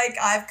feel like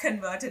I've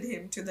converted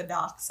him to the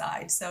dark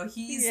side, so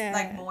he's Yeah.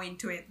 like more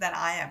into it than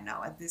I am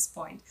now at this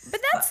point.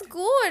 But that's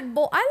good.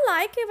 I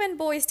like it when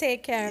boys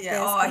take care of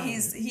their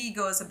skin. He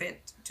goes a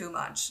bit too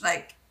much,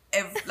 like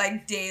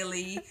like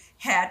daily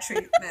hair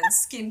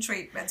treatments, skin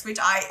treatments, which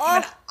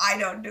even I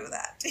don't do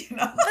that,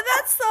 But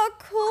that's so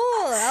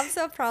cool. I'm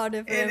so proud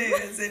of him.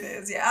 It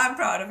is. Yeah, I'm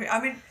proud of him. I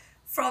mean,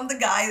 from the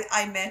guy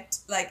I met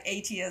like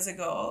 8 years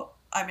ago,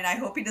 I mean, I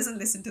hope he doesn't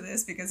listen to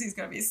this because he's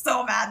going to be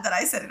so mad that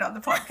I said it on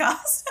the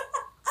podcast.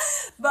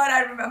 But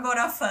I remember on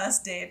our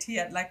first date, he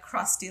had like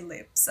crusty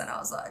lips, and I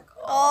was like,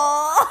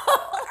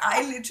 Oh.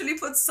 I literally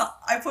put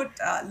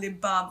lip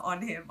balm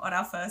on him on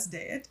our first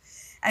date,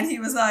 and he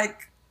was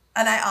like,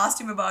 and I asked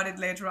him about it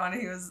later on,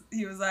 and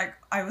he was like,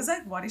 I was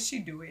like, what is she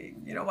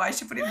doing? Why is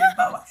she putting lip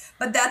balm on?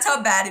 But that's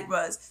how bad it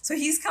was. So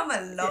he's come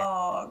a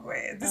long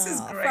way. This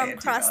is great. From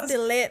crusty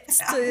lips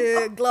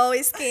to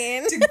glowy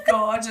skin. To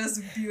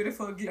gorgeous,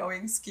 beautiful,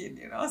 glowing skin,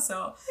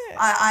 So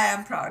I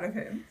am proud of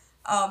him.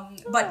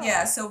 But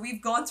yeah, so we've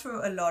gone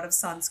through a lot of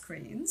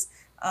sunscreens,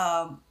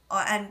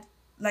 and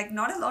like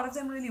not a lot of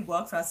them really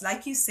work for us.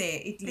 Like you say,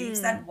 it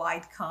leaves that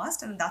white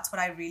cast, and that's what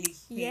I really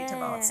hate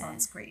about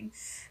sunscreen.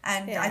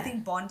 And I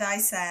think Bondi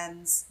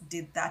Sands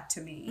did that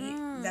to me,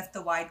 left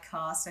the white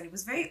cast, and it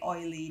was very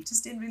oily. It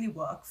just didn't really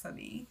work for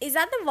me. Is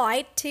that the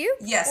white tube?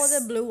 Yes. Or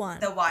the blue one?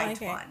 The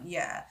white one,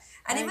 yeah.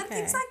 And even Okay.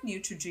 things like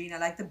Neutrogena,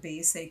 like the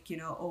basic,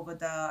 over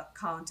the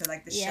counter,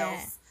 like the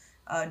shelf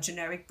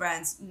generic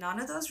brands, none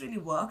of those really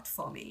worked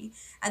for me.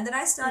 And then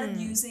I started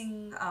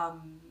using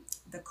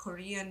the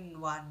Korean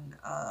one.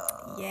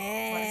 What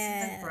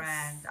is it, the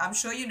brand? I'm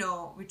sure you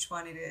know which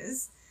one it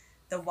is.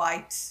 The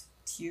white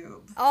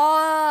tube.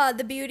 Oh,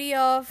 the beauty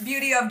of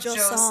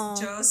Joseon.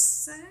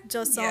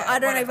 Joseon. Yeah, I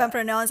don't know if whatever. I'm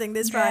pronouncing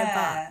this right,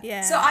 but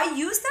yeah. So I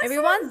used that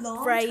Everyone for a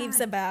long raves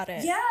time. about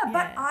it. Yeah,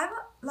 but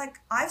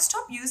I've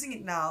stopped using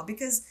it now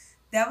because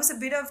there was a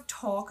bit of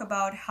talk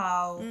about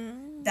how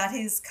that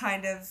is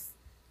kind of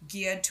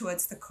geared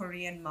towards the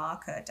Korean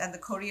market, and the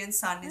Korean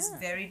sun is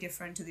very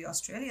different to the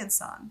Australian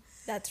sun.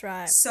 That's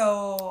right.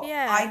 So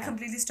Yeah. I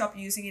completely stopped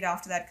using it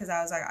after that because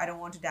I was like, I don't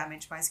want to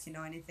damage my skin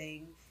or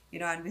anything,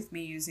 and with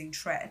me using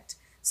Tret.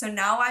 So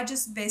now I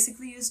just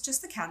basically use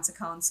just the Cancer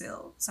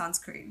Council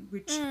sunscreen,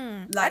 which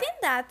I think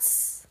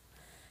that's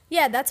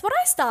what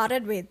I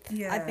started with.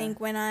 Yeah. I think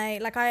when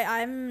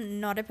I'm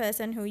not a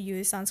person who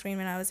used sunscreen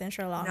when I was in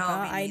Sri Lanka. No,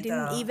 me I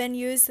didn't neither. even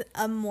use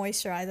a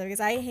moisturizer because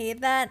I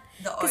hate that.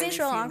 The Because in oily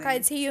Sri Lanka feeling.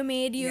 it's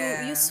humid, you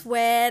Yeah.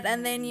 sweat,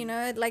 and then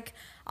like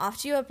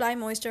after you apply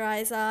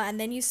moisturizer and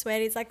then you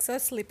sweat, it's like so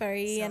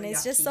slippery So and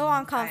it's just so yucky. I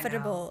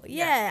uncomfortable. know.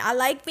 Yeah, I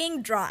like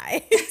being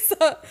dry.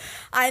 So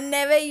I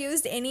never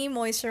used any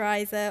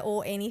moisturizer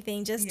or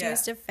anything, just Yeah.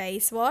 used a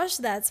face wash.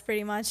 That's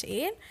pretty much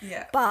it.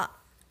 Yeah. But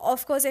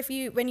of course,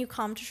 when you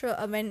come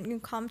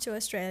to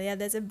Australia,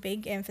 there's a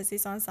big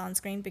emphasis on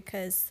sunscreen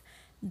because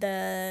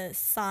the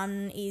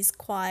sun is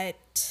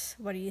quite,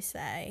 what do you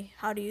say?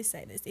 How do you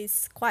say this?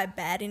 It's quite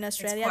bad in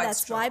Australia. quite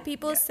That's why strong,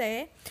 people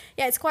say,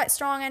 yeah, it's quite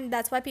strong, and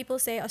that's why people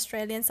say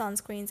Australian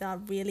sunscreens are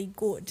really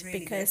good Really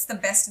good. because It's the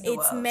best in the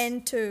it's world.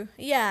 meant to,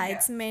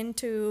 it's meant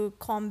to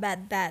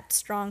combat that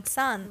strong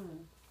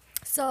sun.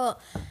 So,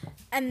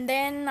 and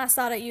then I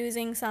started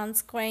using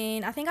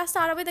sunscreen. I think I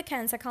started with the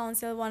Cancer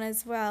Council one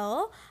as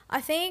well. I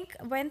think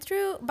went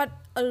through, but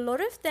a lot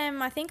of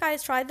them, I think I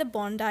tried the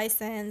Bondi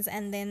Sands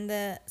and then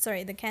the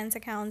Cancer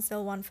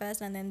Council one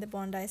first and then the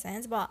Bondi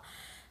Sands. But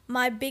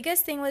my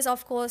biggest thing was,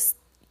 of course,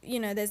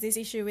 there's this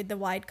issue with the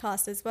white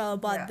cast as well.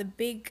 But the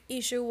big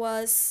issue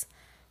was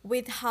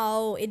with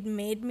how it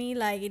made me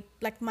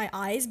like my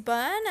eyes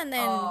burn and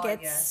then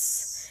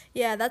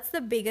yeah, that's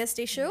the biggest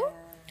issue.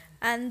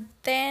 And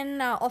then,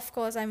 of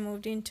course, I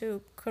moved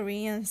into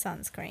Korean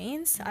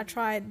sunscreens. I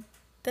tried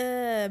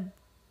the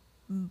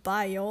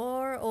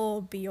Bior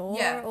or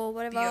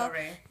whatever,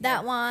 Biore.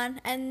 that one.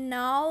 And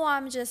now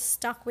I'm just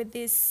stuck with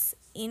this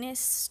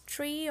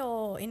Innisfree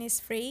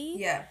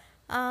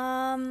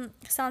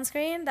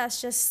sunscreen.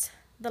 That's just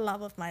the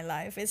love of my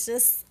life. It's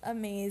just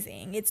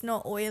amazing. It's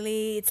not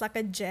oily. It's like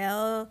a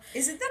gel.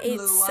 Is it the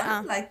blue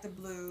one? Like the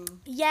blue?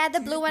 Yeah, the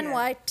blue and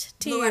white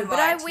tube. Blue and but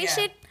I white, wish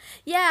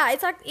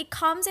it's like it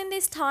comes in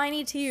this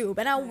tiny tube,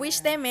 and I wish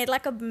they made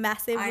like a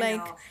massive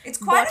it's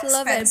quite bottle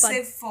of it.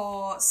 expensive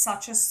for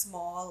such a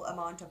small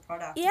amount of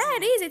product. Yeah,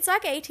 it is. It's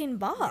like $18.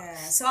 Yeah.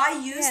 So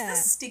I use the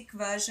stick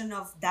version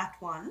of that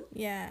one.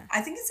 Yeah.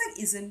 I think it's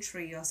like Isn't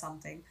or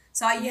something.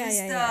 So I use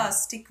the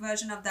stick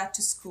version of that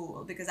to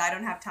school because I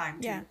don't have time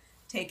to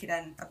take it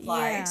and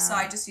apply it. So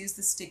I just use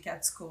the stick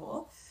at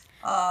school.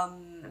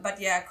 But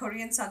yeah,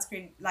 Korean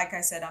sunscreen, like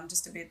I said, I'm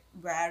just a bit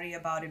wary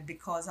about it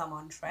because I'm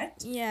on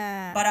threat.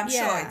 Yeah. But I'm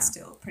sure it's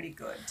still pretty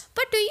good.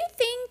 But do you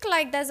think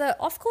like there's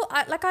of course,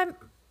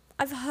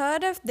 I've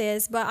heard of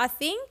this, but I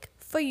think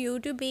for you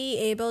to be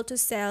able to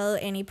sell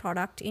any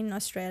product in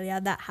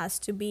Australia, that has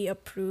to be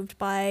approved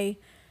by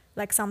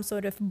like some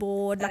sort of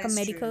board, That like a is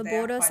medical true. They are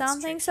board or quite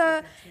something. strict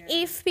So with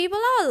it, if people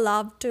are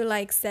allowed to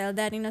like sell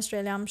that in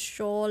Australia, I'm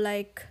sure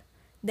like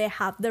they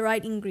have the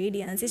right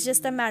ingredients. It's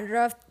just a matter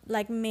of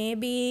like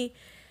maybe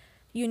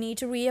you need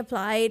to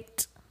reapply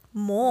it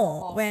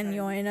more when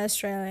you're in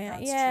Australia.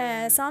 That's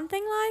true.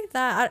 Something like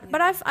that.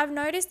 But I've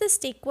noticed the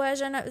stick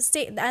version of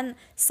stick, and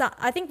so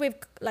I think we've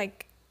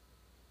like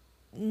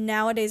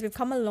nowadays we've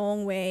come a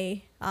long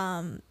way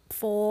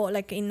for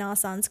like in our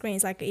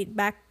sunscreens, like it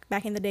back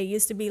in the day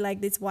used to be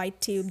like this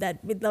white tube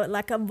that with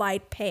like a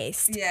white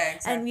paste. Yeah,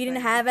 exactly. And we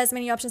didn't have as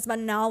many options, but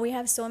now we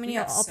have so many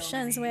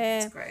options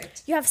where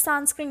you have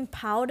sunscreen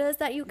powders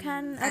that you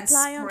can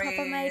apply on top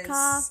of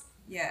makeup.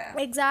 Yeah.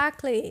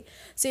 Exactly.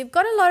 So you've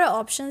got a lot of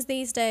options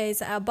these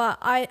days, but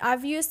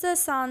I've used the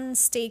sun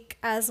stick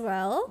as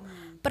well.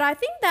 But I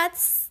think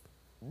that's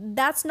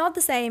not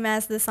the same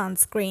as the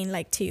sunscreen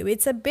like tube.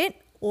 It's a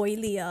bit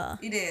oilier.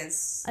 It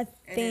is. I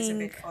think, it is a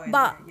bit oily,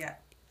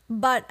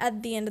 but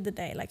at the end of the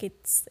day, like it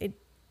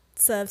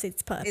serves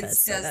its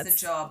purpose. It does the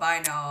job, I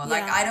know.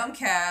 Like I don't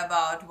care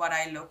about what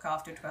I look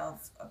after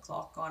 12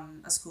 o'clock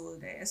on a school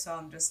day. So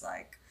I'm just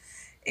like,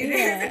 if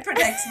it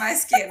protects my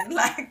skin,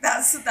 like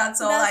that's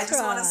all. I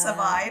just want to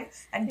survive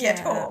and get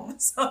home.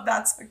 So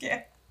that's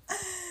okay.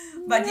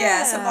 But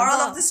so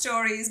moral of the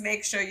story is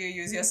make sure you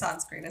use your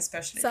sunscreen,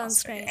 especially in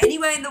Australia.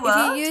 Anywhere in the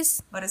world,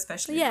 but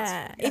especially in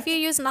Australia. If you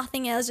use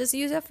nothing else, just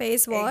use your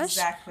face wash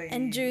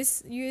and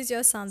use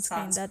your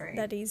sunscreen.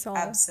 That is all.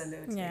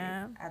 Absolutely.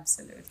 Yeah.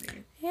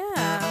 Absolutely.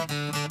 Yeah.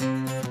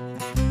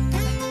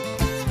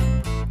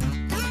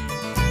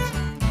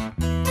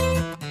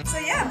 So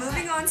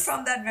moving on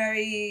from that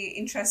very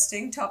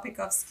interesting topic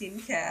of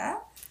skincare.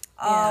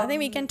 I think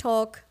we can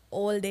talk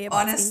all day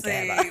about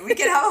skincare. Honestly, we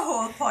can have a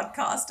whole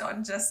podcast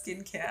on just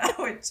skincare,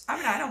 which, I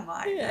mean, I don't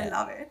mind. I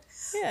love it.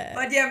 Yeah.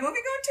 But moving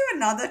on to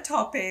another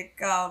topic,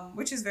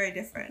 which is very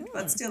different,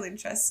 but still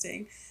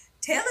interesting.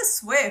 Taylor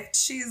Swift,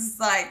 she's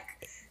like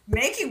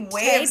making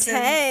waves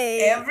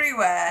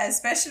everywhere,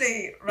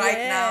 especially right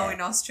now in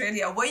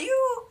Australia. Were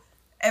you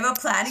ever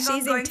planning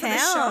on going to the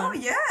show?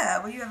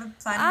 Yeah. Were you ever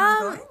planning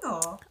on going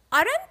or?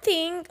 I don't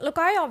think, look,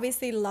 I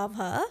obviously love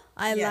her.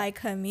 I like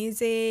her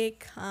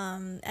music,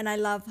 and I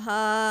love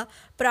her,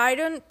 but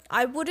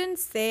I wouldn't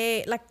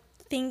say,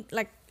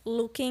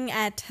 looking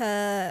at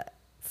her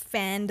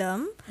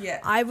fandom,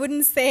 I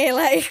wouldn't say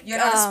like, you're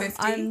not a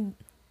Swiftie?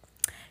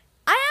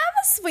 I am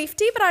a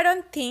Swiftie, but I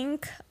don't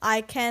think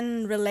I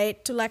can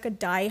relate to like a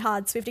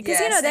die-hard Swiftie because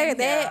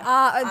they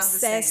are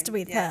obsessed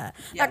with her.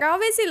 Like I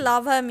obviously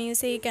love her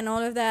music and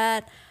all of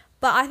that,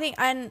 but I think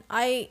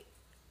I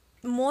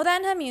more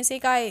than her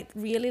music, I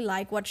really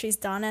like what she's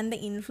done and the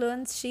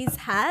influence she's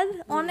had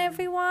on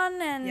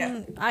everyone,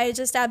 and I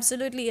just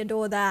absolutely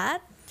adore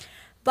that.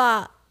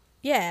 But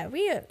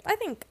I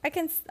think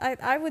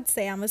I would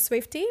say I'm a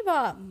Swiftie,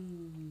 but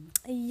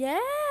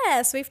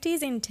Yeah,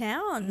 Swifty's in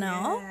town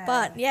now. Yeah.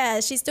 But yeah,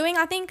 she's doing,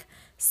 I think,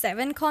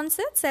 7 or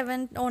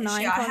 9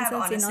 I have concerts in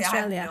honestly, I have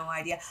Australia. no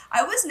idea.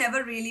 I was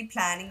never really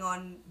planning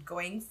on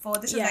going for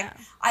the show. Like, Yeah.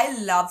 I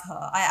love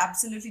her, I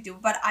absolutely do.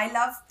 But I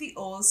love the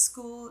old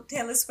school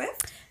Taylor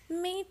Swift,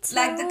 Me too.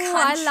 like the I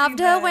country loved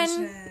her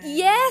version. when.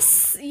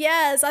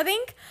 Yes. I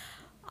think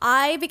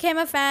I became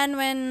a fan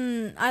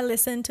when I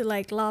listened to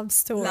like Love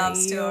Story. Love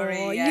Story,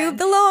 Or yeah. You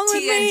Belong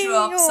With Me.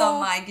 Teardrops or-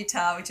 on My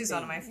Guitar, which is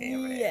one of my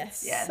favorites.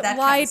 Yes. Yeah, that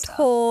White kind of stuff.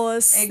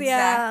 Horse. Exactly,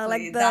 Yeah,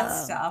 like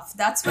that stuff.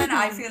 That's when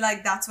I feel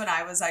like that's when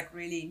I was like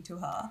really into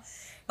her.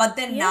 But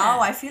then now Yeah.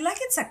 I feel like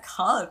it's a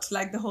cult,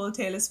 like the whole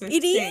Taylor Swift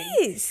It thing.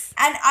 is.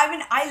 And I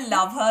mean, I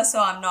love her, so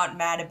I'm not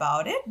mad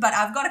about it. But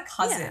I've got a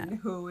cousin Yeah.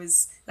 who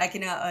is like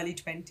in her early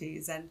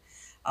 20s, and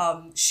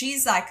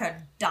she's like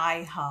a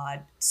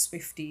die-hard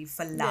Swiftie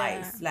for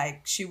life. Yeah.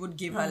 Like she would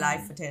give her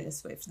life for Taylor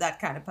Swift, that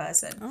kind of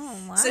person. Oh,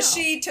 wow. So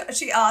she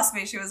asked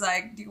me, she was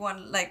like, "Do you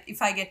want, like,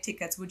 if I get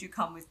tickets, would you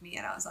come with me?"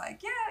 And I was like,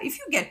 "Yeah, if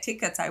you get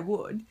tickets, I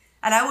would,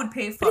 and I would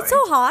pay for But it's it."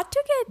 so hard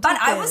to get But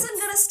I tickets. wasn't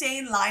gonna stay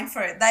in line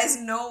for it. There's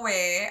no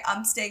way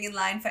I'm staying in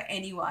line for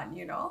anyone,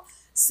 you know.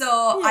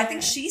 So I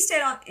think Yeah. she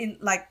stayed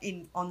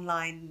in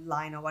online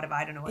line or whatever,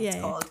 I don't know what it's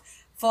Yeah. called,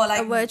 for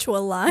like A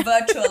virtual line.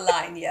 virtual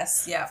line,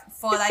 yes, yeah,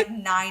 for like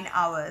 9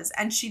 hours,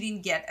 and she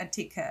didn't get a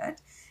ticket,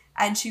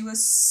 and she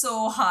was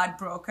so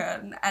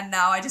heartbroken. And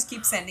now I just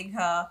keep sending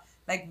her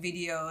like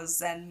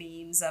videos and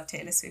memes of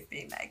Taylor Swift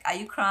being like, "Are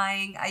you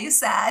crying? Are you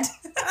sad?"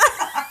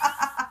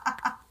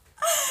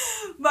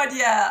 But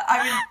yeah,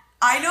 I mean,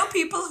 I know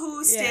people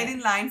who stayed Yeah. in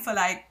line for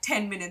like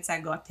 10 minutes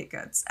and got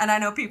tickets. And I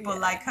know people Yeah.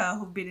 like her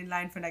who've been in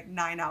line for like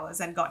 9 hours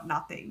and got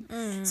nothing.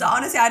 Mm. So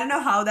honestly, I don't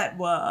know how that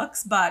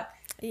works, but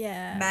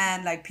Yeah.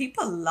 man, like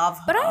people love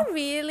her. But I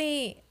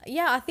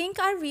think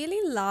I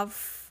really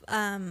love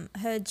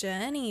her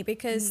journey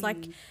because,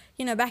 like,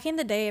 you know, back in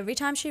the day, every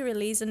time she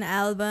released an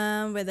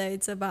album, whether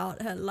it's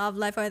about her love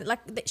life or like,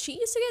 she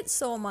used to get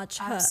so much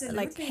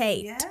Absolutely,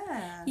 hate.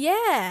 yeah.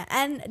 Yeah,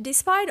 and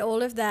despite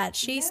all of that,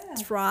 she's Yeah.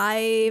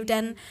 thrived,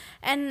 and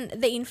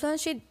the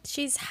influence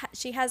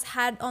she has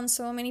had on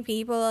so many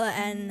people,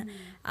 and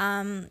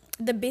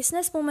the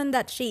businesswoman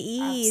that she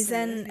is,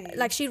 and Absolutely.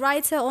 like she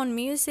writes her own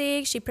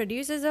music, she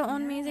produces her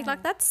own music.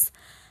 Like that's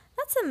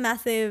a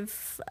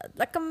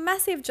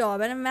massive job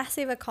and a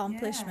massive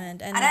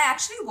accomplishment. Yeah. And I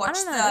actually watched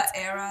don't know, the that's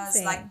Eras,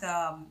 amazing. like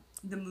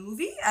the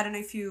movie. I don't know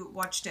if you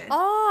watched it.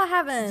 Oh, I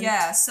haven't.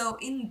 Yeah, so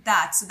in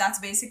that, so that's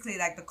basically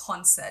like the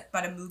concert,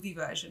 but a movie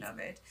version of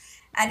it.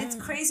 And it's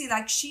crazy,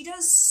 like she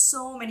does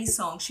so many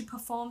songs. She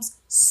performs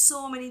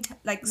so many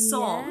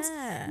songs.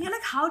 Yeah. And you're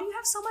like, how do you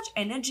have so much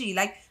energy?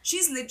 Like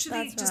she's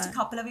literally That's just a right.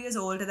 couple of years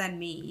older than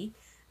me.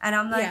 And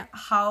I'm like, Yeah.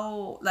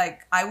 how,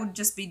 like, I would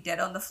just be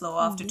dead on the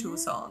floor after 2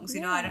 songs.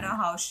 You know, I don't know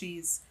how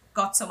she's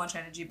got so much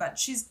energy, but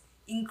she's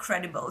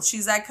incredible.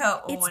 She's like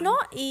her own It's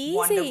not Wonder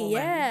easy, Woman.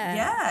 yeah.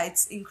 Yeah,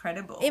 it's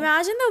incredible.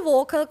 Imagine the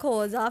vocal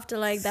cords after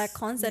like that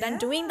concert and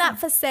doing that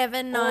for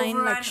 7, 9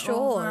 over like and shows.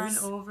 over and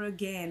over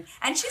again.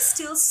 And she's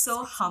still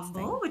so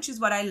humble, which is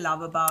what I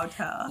love about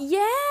her.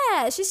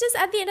 Yeah, she's just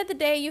at the end of the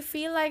day, you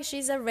feel like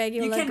she's a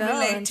regular can girl,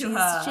 relate and to she's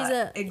her. she's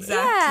a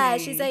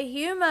Exactly. she's a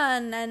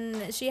human,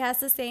 and she has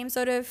the same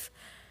sort of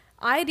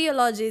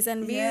ideologies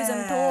and views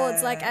and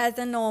thoughts like as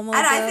a normal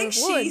And girl I think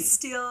would. she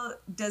still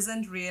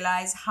doesn't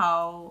realize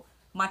how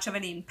much of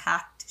an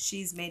impact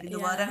she's made in the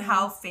world and Yeah.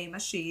 how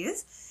famous she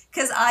is.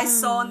 Because I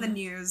saw on the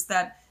news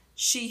that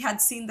she had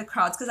seen the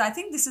crowds, because I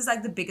think this is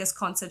like the biggest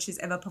concert she's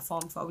ever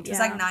performed for, which was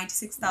like Yeah.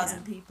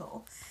 96,000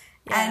 people.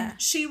 Yeah.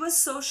 And she was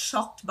so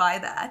shocked by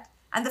that.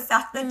 And the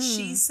fact that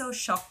she's so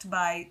shocked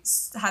by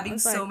having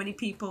It's so like- many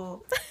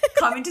people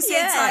coming to see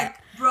it, it's Yeah. like,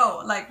 bro,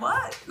 like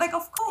what? Like,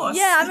 of course.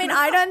 Yeah, I mean,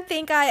 I don't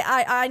think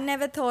I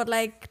never thought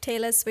like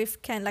Taylor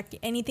Swift can, like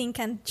anything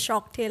can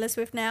shock Taylor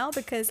Swift now,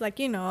 because like,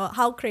 you know,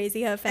 how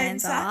crazy her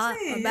fans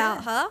Exactly, are about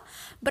yeah. her.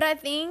 But I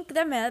think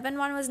the Melbourne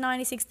one was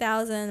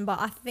 96,000,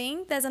 but I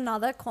think there's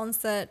another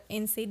concert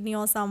in Sydney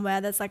or somewhere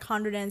that's like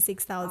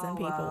 106,000 Oh,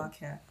 people. wow,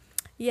 okay.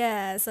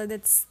 Yeah, so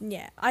that's,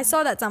 yeah. I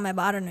saw that somewhere,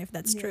 but I don't know if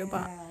that's true,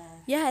 but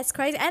yeah, it's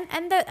crazy.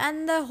 And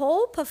the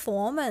whole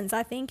performance,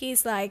 I think,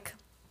 is like,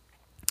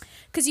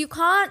 because you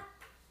can't,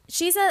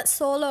 she's a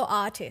solo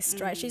artist,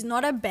 right? She's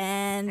not a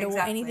band or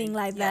Exactly, anything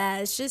like yeah.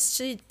 that. It's just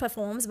she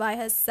performs by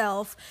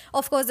herself.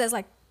 Of course, there's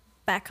like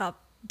backup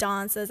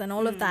dancers and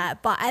all of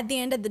that, but at the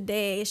end of the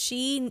day,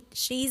 she's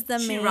the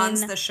She main.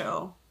 runs the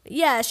show.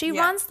 Yeah, she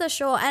Yeah. runs the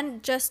show,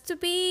 and just to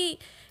be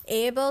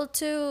able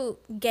to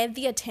get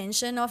the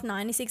attention of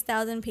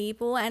 96,000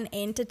 people and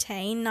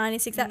entertain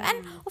 96,000,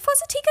 and of course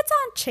the tickets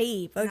aren't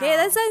cheap, okay?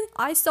 No.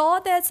 I saw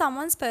that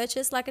someone's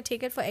purchased like a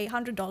ticket for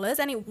 $800,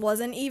 and it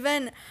wasn't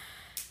even,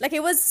 like,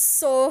 it was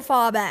so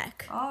far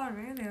back. Oh,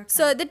 really? Okay.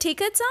 So the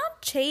tickets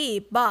aren't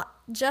cheap, but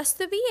just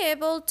to be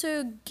able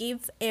to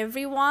give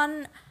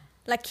everyone,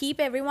 like, keep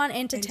everyone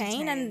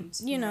entertained, and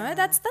Entertained, you know, yeah.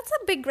 that's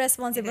a big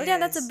responsibility. It Yeah,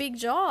 that's a is. big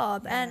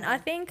job. And I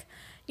think,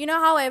 you know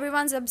how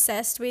everyone's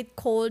obsessed with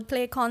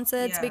Coldplay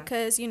concerts Yeah.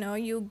 because, you know,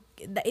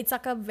 it's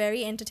like a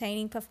very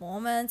entertaining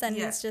performance and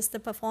Yeah. it's just the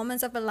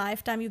performance of a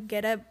lifetime. You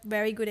get a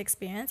very good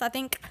experience. I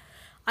think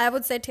I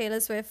would say Taylor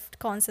Swift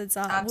concerts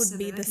would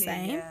be the Absolutely,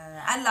 same.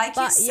 yeah. And like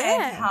you But said,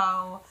 yeah.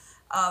 how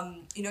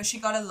she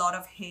got a lot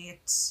of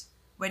hate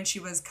when she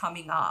was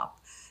coming up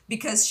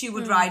because she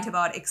would write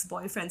about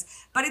ex-boyfriends.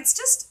 But it's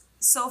just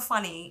so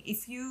funny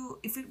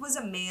if it was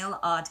a male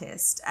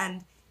artist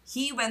and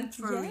he went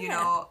through,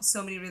 Yeah.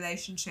 so many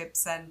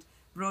relationships and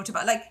wrote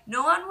about, like,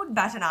 no one would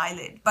bat an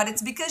eyelid. But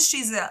it's because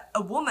she's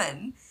a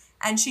woman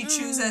and she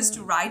chooses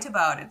to write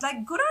about it.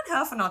 Like, good on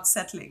her for not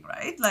settling,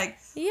 right? Like,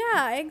 Yeah,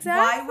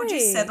 why would you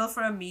exactly. settle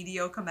for a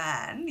mediocre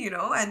man,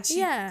 And she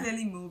Yeah.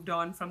 clearly moved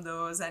on from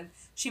those and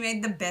she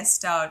made the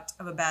best out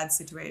of a bad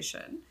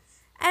situation.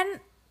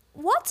 And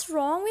what's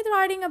wrong with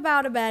writing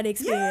about a bad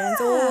experience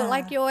or Yeah.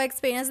 like your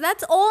experience?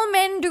 That's all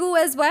men do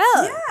as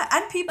well. Yeah,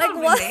 and people Like,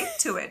 what- relate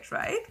to it,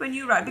 right? When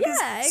you write, because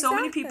Yeah, so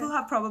many exactly. people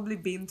have probably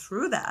been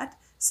through that,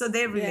 so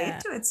they relate Yeah.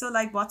 to it. So,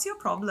 like, what's your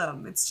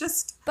problem? It's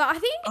just, But I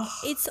think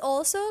it's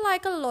also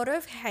like a lot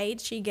of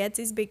hate she gets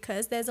is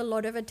because there's a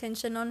lot of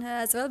attention on her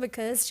as well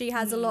because she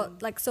has a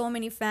lot, like so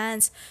many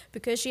fans,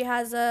 because she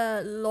has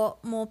a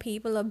lot more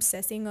people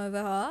obsessing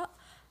over her.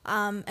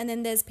 And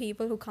then there's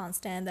people who can't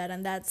stand that,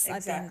 and that's I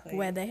Exactly. think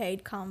where the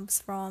hate comes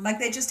from. like,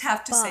 they just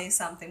have to But- say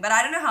something. But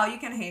I don't know how you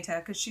can hate her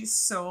because she's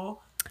so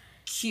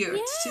cute.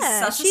 Yeah, She's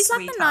such she's a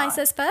like sweetheart. the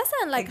nicest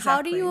person. Like,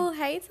 how do Exactly. you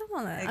hate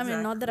someone? I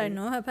mean, not that I Exactly.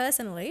 know her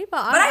personally,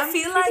 but, But I'm I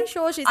feel pretty like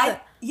sure she's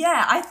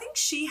I think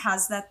she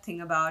has that thing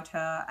about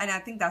her, and I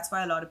think that's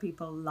why a lot of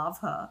people love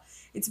her.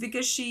 It's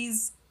because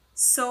she's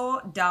so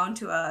down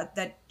to earth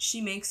that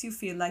she makes you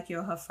feel like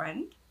you're her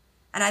friend.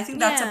 And I think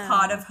that's a Yeah.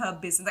 part of her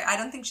business. Like, I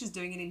don't think she's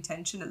doing it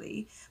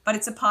intentionally, but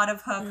it's a part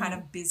of her kind Mm.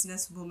 of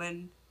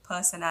businesswoman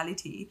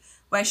personality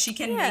where she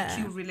can Yeah. make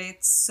you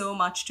relate so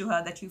much to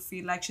her that you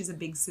feel like she's a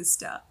big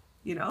sister,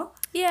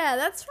 Yeah,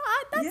 that's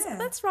right. Yeah.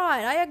 That's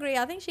right. I agree.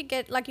 I think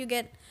you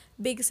get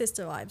big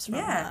sister vibes from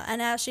Yeah. her,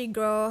 and as she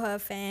grow, her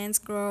fans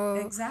grow.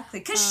 Exactly.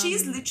 Because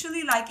she's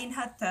literally like in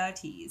her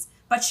 30s,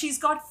 but she's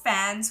got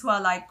fans who are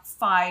like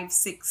 5,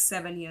 6,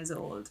 7 years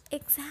old.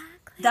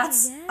 Exactly.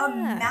 That's yeah. a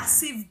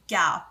massive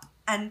gap.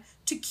 And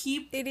to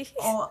keep It is.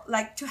 or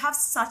like to have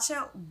such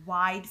a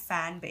wide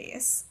fan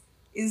base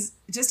is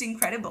just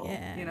incredible,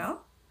 Yeah.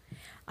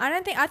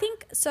 I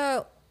think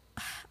so.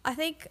 I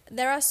think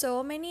there are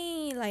so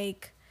many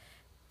like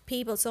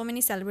people, so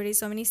many celebrities,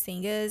 so many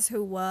singers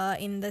who were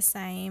in the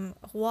same,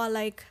 who are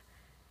like,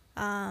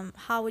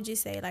 how would you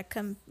say, like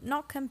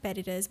not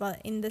competitors, but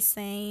in the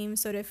same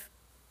sort of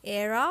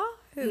era,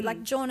 who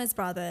like Jonas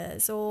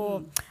Brothers,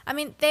 or I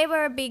mean they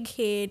were a big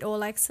hit, or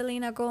like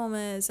Selena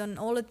Gomez and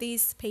all of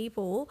these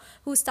people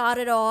who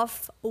started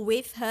off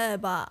with her,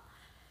 but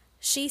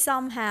she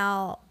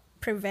somehow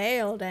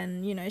prevailed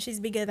and she's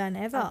bigger than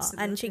ever,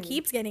 and she Absolutely.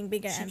 keeps getting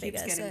bigger She and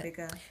keeps bigger. getting So-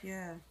 bigger.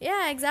 Yeah.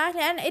 yeah,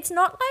 exactly. And it's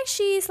not like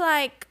she's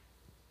like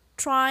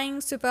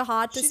trying super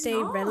hard to She's stay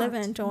not.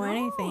 relevant or No,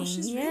 anything.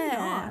 She's yeah. really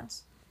not.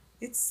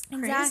 It's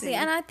crazy. Exactly.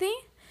 And I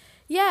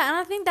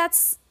think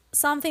that's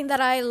something that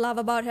I love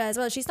about her as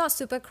well. She's not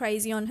super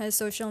crazy on her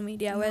social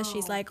media where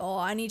she's No. like, oh,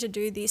 I need to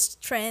do these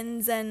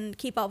trends and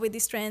keep up with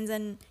these trends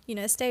and,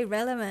 stay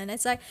relevant.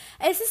 It's like,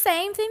 it's the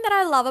same thing that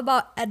I love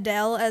about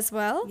Adele as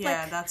well.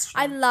 Yeah, Like, that's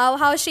true. I love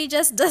how she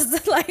just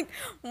does like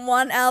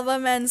one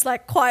album and is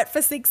like quiet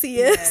for 6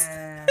 years.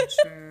 Yeah,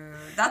 true.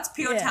 That's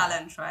pure Yeah.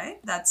 talent, right?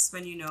 That's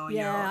when Yeah,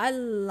 you're I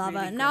love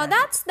really her. good Now at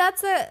it.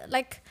 that's a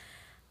like,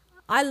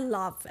 I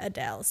love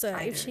Adele. So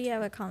I if do she too.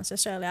 ever comes to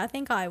Australia, I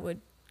think I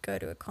would go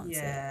to a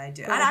concert. Yeah, I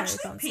do. Go And to her actually,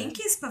 concert.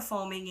 Pink is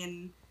performing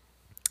in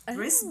Oh.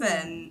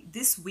 Brisbane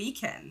this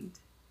weekend.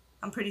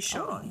 I'm pretty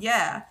sure.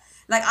 Yeah.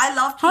 Like, I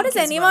love Pink How does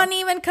as anyone well.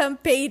 even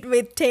compete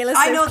with Taylor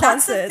Swift I know,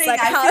 that's the concerts? thing. Like,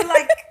 how-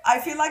 I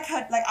feel like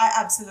her, like, I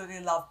absolutely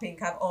love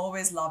Pink. I've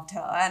always loved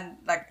her, and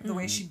like the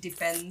way she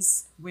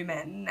defends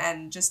women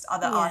and just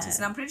other Yeah. artists.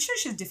 And I'm pretty sure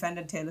she's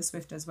defended Taylor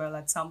Swift as well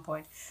at some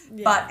point.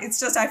 Yeah. But it's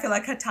just, I feel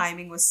like her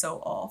timing was so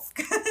off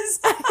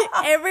because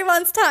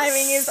everyone's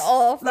timing is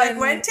off. like and-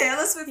 when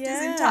Taylor Swift is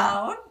in Yeah.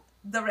 town,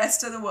 the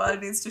rest of the world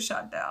needs to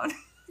shut down.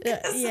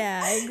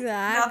 yeah, exactly.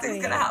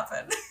 Nothing's gonna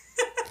happen.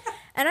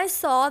 And I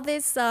saw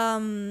this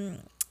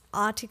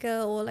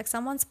article or like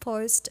someone's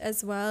post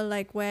as well,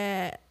 like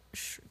where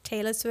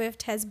Taylor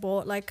Swift has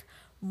bought like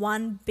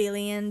 $1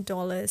 billion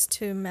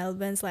to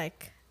Melbourne's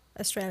like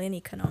Australian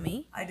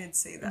economy I did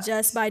see that.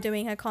 just by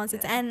doing her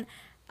concerts. Yeah. And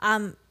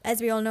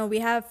as we all know, we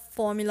have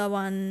Formula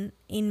One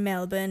in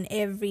Melbourne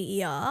every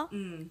year,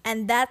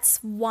 and that's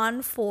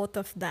 1/4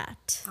 of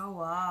that. Oh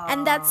wow.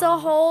 And that's a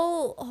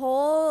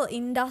whole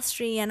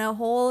industry and a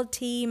whole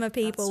team of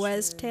people, That's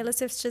whereas true. Taylor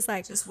Swift's just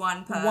like just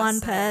one person.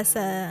 one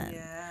person.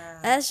 Yeah.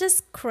 That's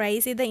just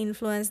crazy, the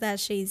influence that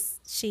she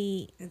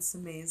It's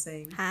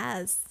amazing.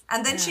 has.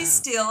 And then she Yeah.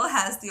 still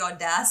has the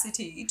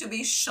audacity to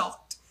be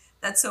shocked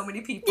that so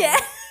many people Yeah.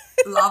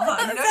 love her.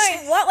 I was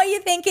like, what were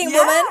you thinking, yeah.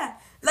 woman?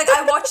 Like,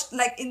 I watched,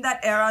 like, in that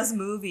era's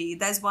movie,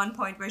 there's one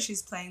point where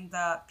she's playing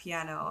the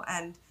piano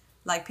and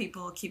like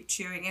people keep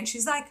cheering, and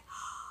she's like,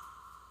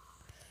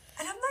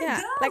 and I'm like, Yeah,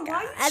 girl, like why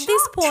are you at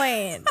this shocked?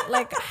 point,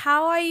 like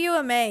how are you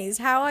amazed?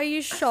 How are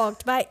you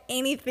shocked by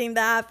anything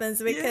that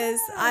happens? Because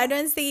I Yeah.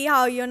 don't see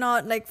how you're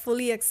not like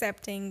fully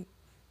accepting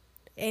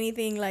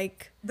anything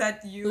like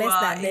That you less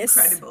are than this.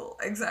 incredible.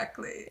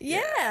 Exactly.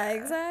 Yeah, Yeah.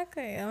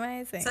 exactly. So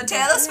Amazing. But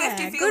Taylor Swift,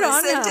 yeah, if you good on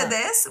listen to her.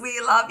 this, we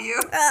love you.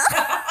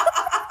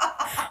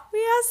 We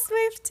are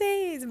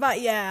Swifties.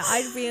 But yeah,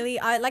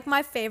 I like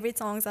my favorite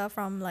songs are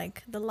from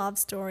like the love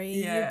story,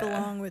 You Yeah.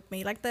 Belong With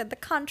Me, like That's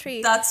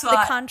the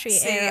why, country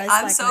see, era is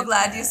I'm like so my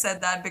glad you favorite.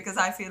 said that, because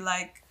I feel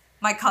like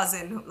my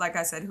cousin, like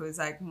I said, who is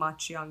like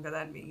much younger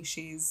than me,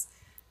 she's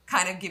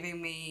kind of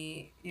giving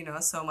me,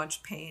 so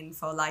much pain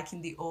for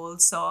liking the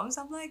old songs.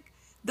 I'm like,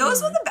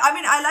 those were I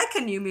mean, I like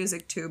her new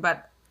music too,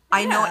 but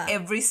I know Yeah.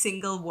 every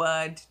single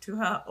word to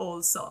her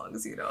old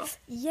songs.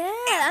 Yeah,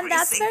 and Every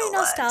that's very single word.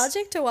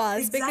 nostalgic to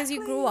us because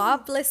you grew Exactly.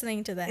 up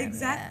listening to them. Yeah, it's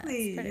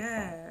Exactly. pretty cool.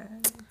 Yeah.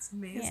 It's Yeah,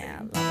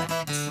 amazing. love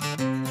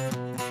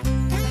it.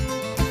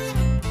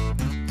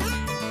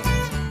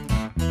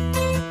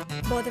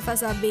 Both of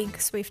us are big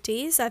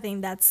Swifties. I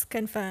think that's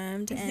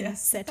confirmed and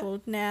Yes.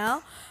 settled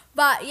now.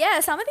 But yeah,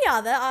 some of the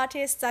other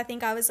artists I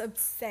think I was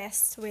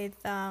obsessed with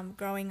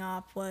growing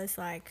up was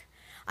like,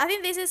 I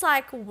think this is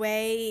like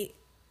way,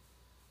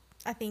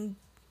 I think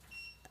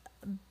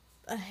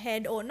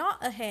ahead or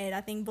not ahead, I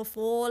think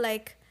before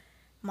like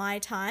my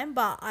time,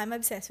 but I'm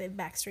obsessed with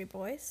Backstreet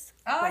Boys.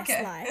 Oh,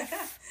 okay.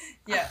 Westlife.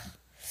 Yeah.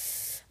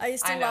 I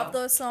used I to love know.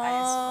 those I used to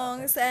love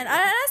them songs, too. and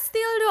I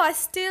still do. I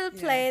still Yeah.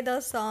 play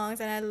those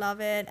songs, and I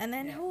love it. And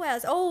then Yeah. who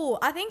else? Oh,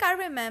 I think I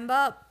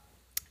remember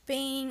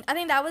being. I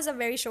think that was a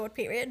very short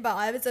period, but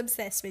I was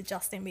obsessed with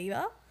Justin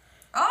Bieber.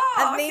 I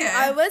Oh, think okay.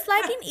 I was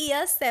like in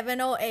year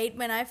 7 or 8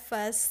 when I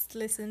first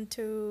listened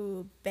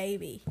to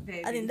Baby. I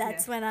Baby, think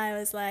that's yeah. when I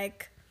was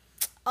like,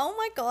 oh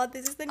my god,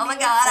 this is the Oh new my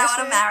God, I want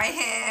obsession. to marry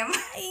him.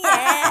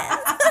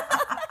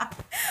 Yes.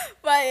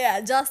 But yeah,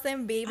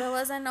 Justin Bieber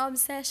was an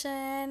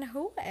obsession.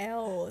 Who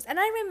else? And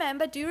I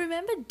remember, do you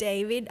remember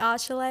David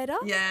Archuleta?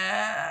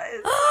 Yeah.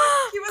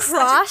 He was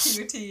Crush. such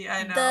a cutie,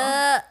 I know.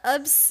 The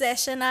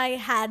obsession I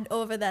had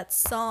over that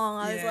song.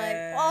 I was like,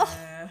 oh,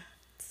 Yeah.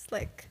 it's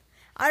like,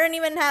 I don't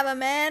even have a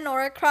man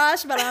or a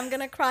crush, but I'm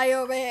gonna cry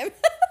over him.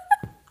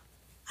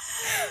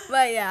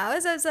 But yeah, I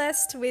was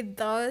obsessed with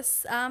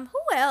those.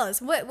 Who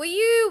else? Were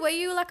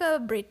you like a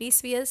Britney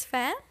Spears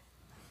fan?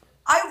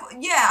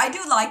 I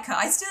do like her.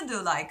 I still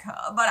do like her,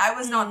 but I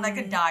was not like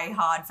a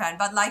die-hard fan.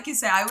 But like you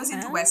say, I was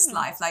into Oh,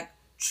 Westlife, like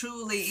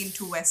truly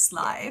into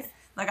Westlife.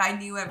 Like I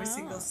knew every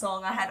single oh.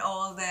 song. I had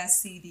all their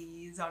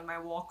CDs on my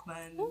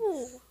Walkman.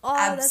 Ooh. Oh,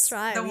 that's Abs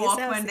right. the We used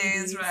to have Walkman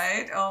days, CDs.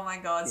 right? Oh my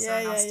God, so Yeah,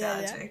 yeah, yeah, yeah.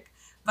 nostalgic.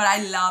 But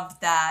I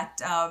loved that.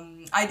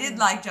 I did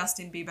like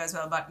Justin Bieber as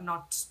well, but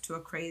not to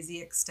a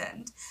crazy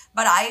extent.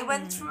 But I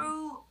went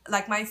through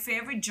like my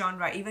favorite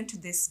genre, even to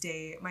this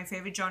day. My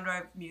favorite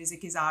genre of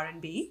music is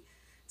R&B.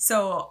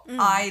 So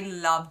I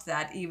loved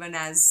that even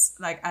as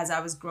I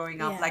was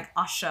growing up, Yeah. like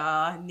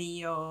Usher,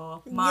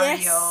 Neo, Mario,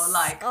 Yes.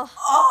 like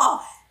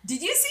Oh.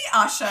 did you see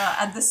Usher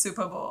at the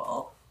Super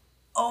Bowl?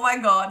 Oh my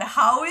God,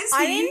 how is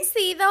I he? didn't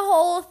see the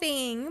whole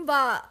thing,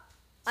 but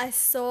I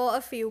saw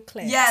a few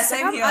clips. Yeah, Like,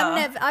 same here.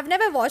 I've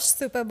never watched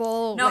Super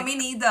Bowl. No, like, me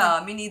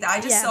neither. Me neither. I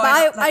just yeah, saw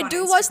but it like I on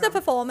do watch the Instagram.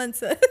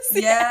 performances.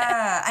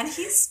 Yeah, and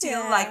he's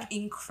still Yeah. like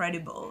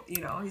incredible.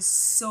 He's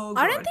so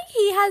good. I don't think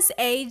he has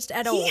aged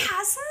at all. He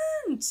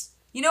hasn't.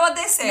 You know what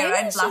they say, Maybe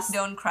right? it's Black just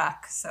don't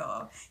crack.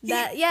 So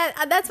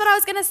that's what I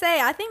was gonna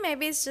say. I think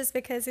maybe it's just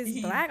because he's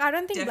he black. I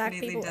don't think black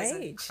definitely people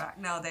doesn't age. crack.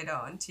 No, they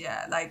don't.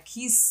 Yeah, like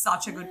he's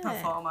such a good Yeah.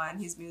 performer, and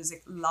his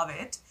music, love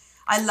it.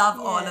 I love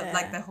all of Yeah.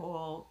 like the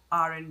whole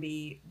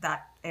R&B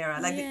that era,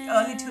 like the Yeah.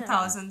 early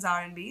 2000s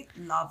R&B.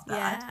 Love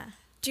that. Yeah.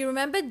 Do you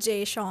remember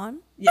Jay Sean?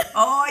 Yeah.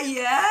 Oh,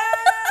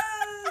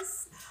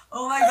 yes.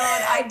 Oh my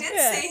God. I did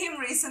Yeah. see him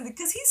recently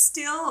because he's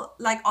still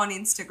like on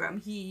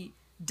Instagram. He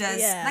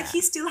does Yeah. like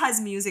he still has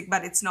music,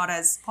 but it's not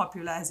as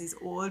popular as his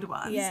old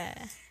ones. Yeah.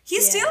 He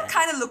still Yeah.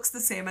 kind of looks the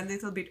same, a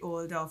little bit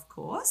older, of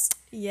course,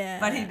 Yeah.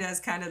 but he does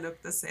kind of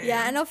look the same.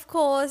 Yeah, and of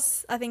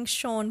course, I think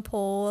Sean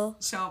Paul.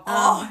 Sean,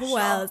 Who Sean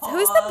else? Paul.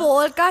 Who's the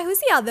bald guy? Who's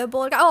the other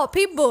bald guy? Oh,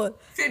 Pitbull.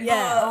 Pitbull,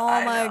 Yeah. Oh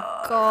I my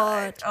know,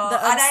 God. right? Oh, The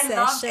and I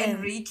loved obsession.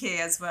 Enrique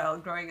as well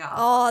growing up.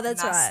 Oh,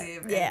 that's right.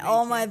 Massive Yeah.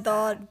 Oh Enrique my fan.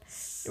 God.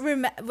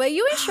 Were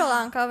you in Sri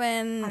Lanka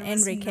when I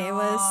was Enrique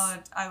was?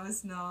 not. I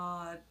was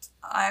not.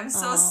 I'm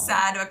so Oh.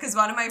 sad because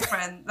one of my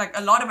friends, like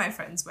a lot of my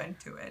friends went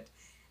to it.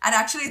 And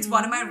actually, it's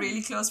one of Mm. my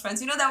really close friends.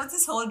 There was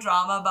this whole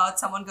drama about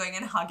someone going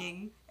and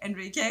hugging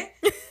Enrique.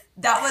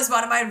 That was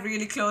one of my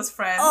really close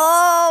friends.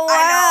 Oh wow.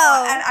 I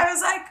know. And I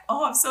was like,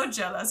 oh, I'm so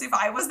jealous. If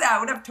I was there, I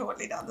would have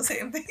totally done the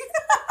same thing.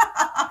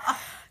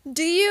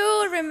 Do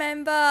you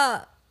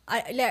remember?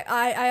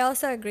 I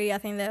also agree. I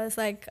think there was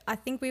I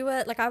think we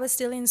were I was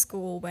still in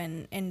school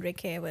when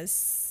Enrique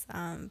was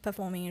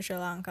performing in Sri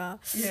Lanka.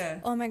 Yeah.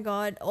 Oh my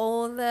God!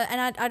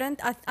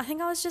 I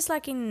think I was just I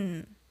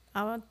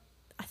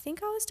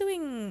think I was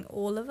doing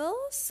O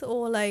levels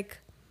or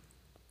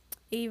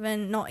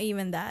not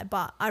even that,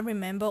 but I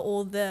remember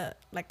all the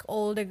like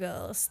older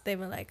girls, they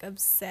were like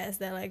obsessed.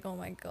 They're like, oh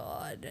my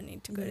god, I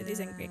need to go to this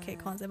NKK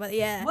concert. But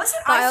yeah, Was it?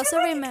 but I I feel also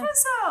like it remember,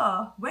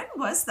 was. When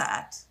was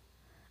that?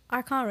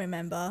 I can't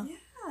remember.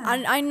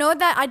 Yeah. I know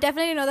that, I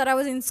definitely know that I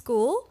was in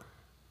school.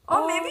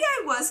 Or maybe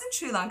I was in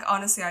Sri Lanka.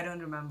 Honestly, I don't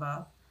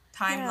remember.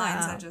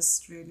 Timelines Yeah. are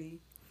just really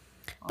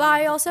all But over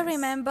I the also place.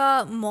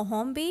 remember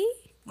Mohombi.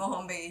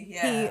 Mohombi, He,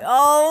 yeah.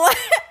 oh,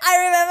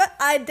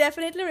 I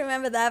definitely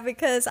remember that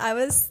because I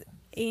was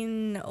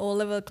in O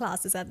level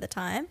classes at the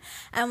time,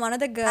 and one of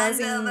the girls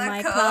Under in the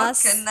my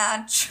class,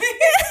 coconut tree.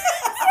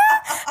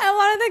 and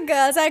one of the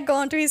girls had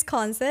gone to his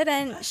concert,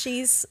 and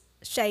she's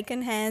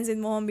shaken hands with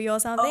Mohombi or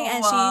something, Oh,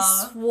 and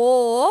wow. she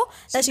swore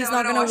that she's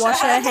not never gonna wash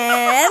her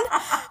hand.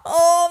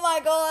 Oh my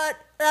god,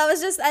 that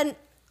was just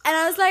and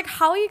I was like,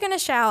 how are you gonna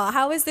shower?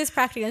 How is this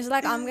practical? And she's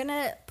like, I'm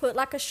gonna put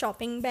like a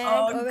shopping bag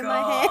Oh, over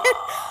my head.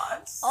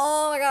 God.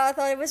 Oh my god, I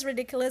thought it was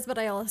ridiculous, but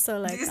I also Do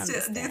like you,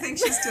 understand. do you think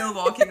she's still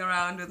walking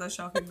around with a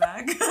shopping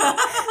bag?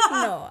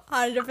 No,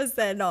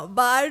 100% not.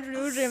 But I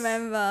do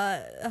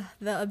remember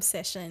the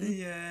obsession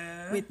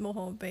Yeah. with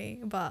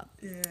Mohombi. But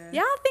Yeah.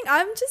 yeah, I think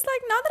I'm just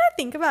like, now that I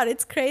think about it,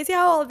 it's crazy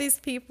how all these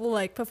people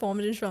like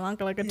performed in Sri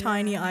Lanka, like a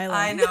tiny island.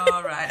 I know,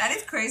 right? And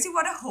it's crazy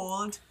what a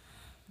hold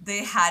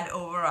they had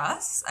over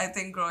us. I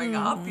think growing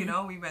up, you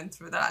know, we went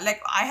through that.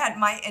 Like I had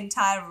my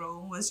entire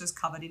room was just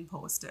covered in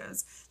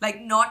posters.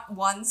 Like not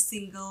one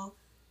single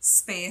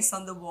space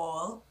on the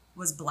wall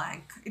was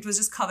blank. It was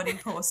just covered in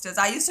posters.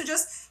 I used to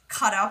just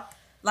cut up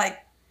like,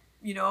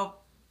 you know,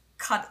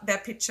 cut their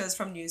pictures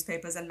from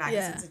newspapers and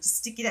magazines Yeah. and just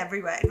stick it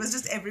everywhere. It was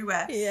just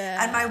everywhere.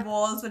 Yeah. And my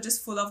walls were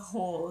just full of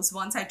holes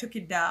once I took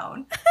it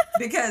down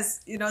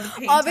because, you know, the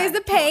paint Oh, because had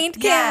the paint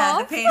came yeah,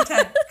 off? the paint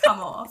had come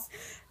off.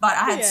 But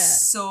I had Yeah.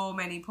 so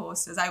many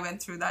posters. I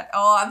went through that.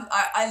 Oh,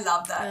 I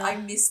love that. Yeah. I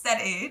miss that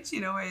age,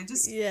 you know, where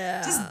just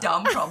Yeah.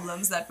 dumb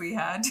problems that we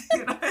had,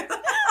 you know.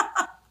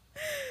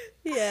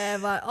 Yeah,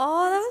 but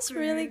oh, that was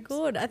really great.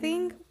 good. I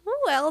think,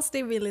 who else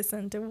did we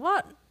listen to?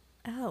 What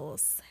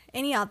else?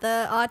 Any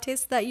other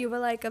artists that you were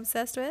like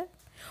obsessed with?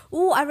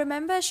 Oh, I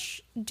remember.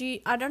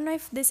 I don't know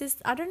if this is.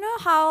 I don't know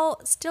how.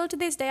 Still to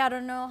this day, I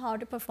don't know how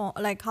to perform.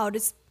 Like how to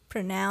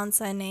pronounce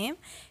her name.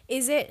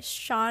 Is it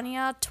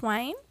Shania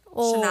Twain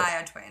or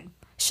Shania Twain.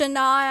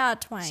 Shania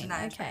Twain?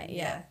 Shania Okay, Twain,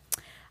 yeah.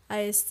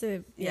 I used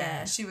to. Yeah,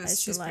 I she's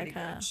used to pretty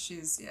her. good.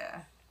 She's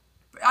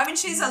I mean,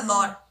 she's a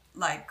lot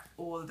like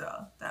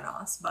older than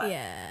us, but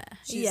Yeah,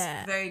 she's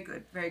yeah. very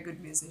good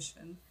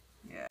musician.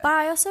 Yeah. But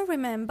I also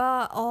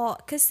remember,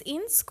 because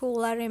in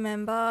school, I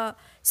remember,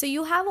 so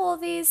you have all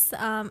these,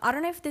 I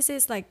don't know if this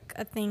is like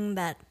a thing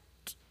that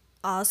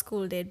our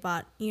school did,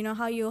 but you know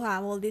how you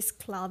have all these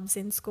clubs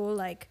in school,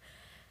 like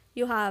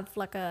you have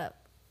like I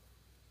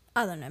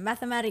don't know,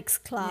 mathematics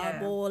club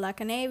Yeah. or like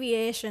an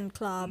aviation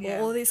club Yeah.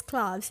 or all these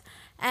clubs.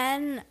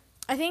 And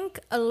I think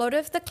a lot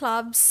of the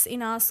clubs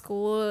in our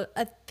school,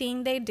 a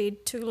thing they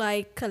did to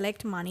like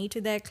collect money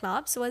to their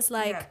clubs was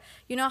like, Yeah.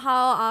 you know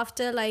how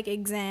after like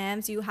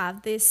exams you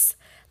have this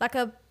like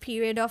a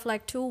period of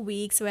like 2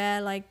 weeks where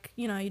like,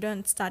 you know, you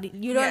don't study,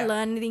 you don't Yeah.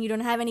 learn anything, you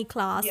don't have any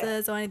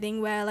classes or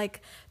anything, where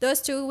like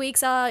those 2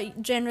 weeks are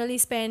generally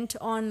spent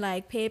on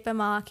like paper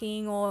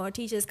marking or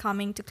teachers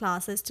coming to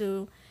classes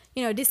to,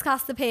 you know,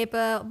 discuss the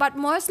paper, but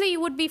mostly you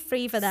would be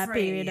free for that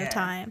Free, period of yeah,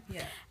 time.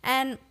 yeah.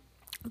 And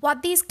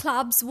what these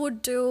clubs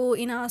would do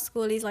in our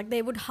school is like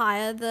they would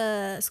hire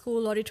the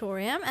school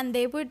auditorium and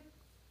they would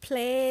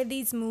play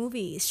these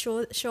movies,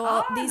 show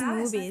Oh, these nice,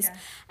 movies, okay.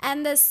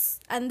 and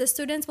the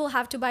students will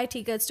have to buy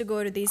tickets to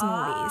go to these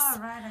movies. Ah,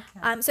 right,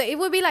 okay. So it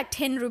would be like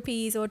 10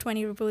 rupees or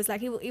 20 rupees,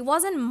 like it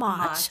wasn't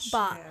much,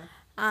 but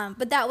yeah.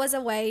 but that was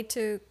a way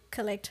to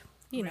collect,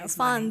 you know, Raise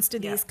funds money,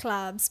 to yeah. these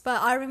clubs.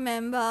 But I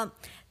remember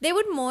they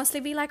would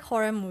mostly be like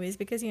horror movies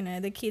because, you know,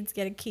 the kids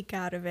get a kick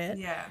out of it.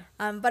 Yeah.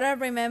 But I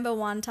remember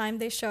one time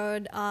they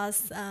showed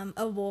us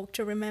A Walk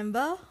to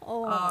Remember.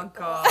 Oh,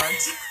 God.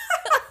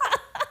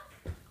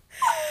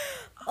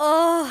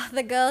 Oh,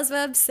 the girls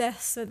were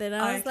obsessed with it.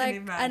 I was can like,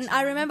 imagine. and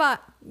I remember,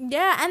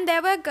 yeah, and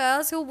there were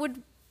girls who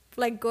would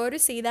like go to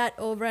see that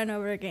over and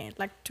over again,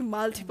 like to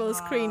multiple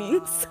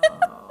screenings.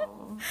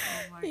 Oh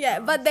my Yeah,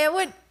 God. but they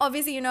would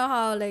obviously, you know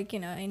how like, you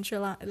know, in Sri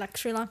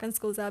Lankan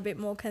schools are a bit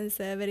more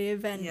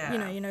conservative, and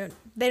Yeah. you know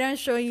they don't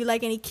show you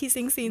like any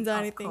kissing scenes or Of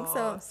anything. So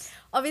course.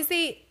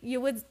 obviously you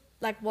would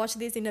like watch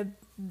this in a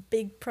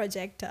big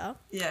projector.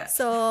 Yeah.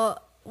 So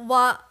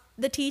what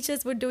the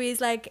teachers would do is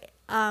like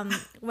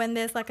when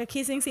there's like a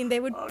kissing scene,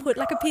 they would put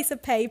like a piece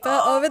of paper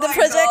over the my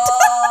projector.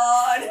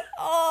 God.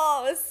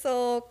 Oh, it was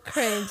so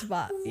cringe,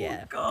 but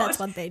yeah, God. that's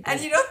what they did. And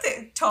you know,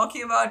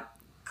 talking about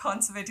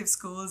conservative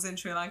schools in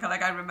Sri Lanka,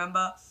 like I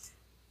remember,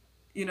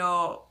 you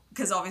know,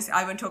 because obviously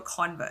I went to a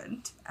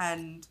convent,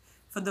 and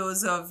for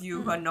those of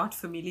you who are not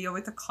familiar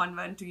with a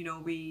convent, you know,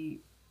 we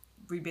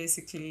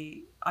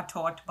basically are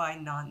taught by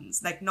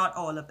nuns, like not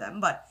all of them,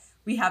 but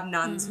we have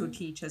nuns who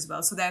teach as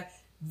well. So they're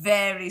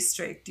very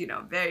strict, you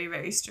know, very,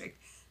 very strict.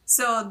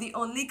 So the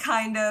only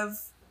kind of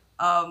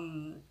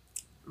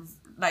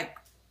like,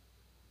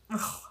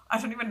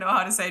 I don't even know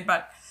how to say it,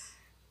 but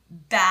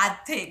bad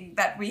thing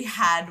that we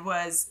had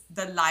was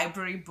the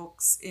library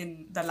books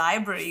in the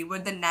library were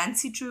the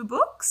Nancy Drew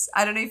books.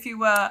 I don't know if you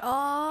were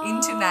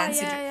into Oh,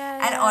 Nancy Drew.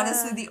 yeah, And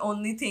honestly, yeah. the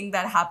only thing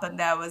that happened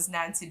there was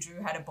Nancy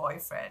Drew had a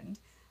boyfriend,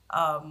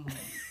 um,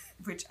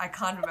 which I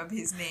can't remember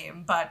his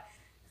name, but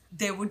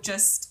they would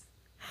just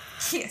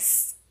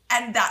kiss.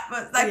 And that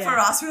was like for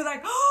Yeah. us, we were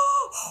like,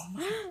 oh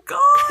my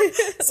God.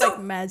 So, Like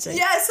magic.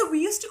 yeah, so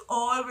we used to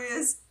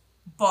always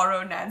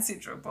borrow Nancy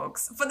Drew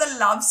books for the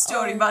love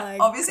story. Oh But my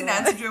obviously,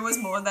 God. Nancy Drew was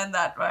more than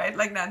that, right?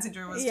 Like, Nancy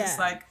Drew was just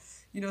Yeah. like,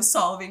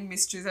 solving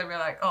mysteries. And we're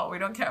like, oh, we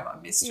don't care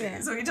about mysteries. Yeah.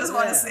 So we just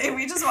want to Yeah.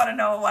 we just want to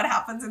know what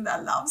happens in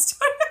that love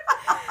story.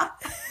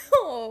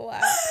 Oh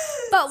wow.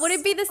 But would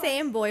it be the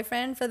same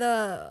boyfriend for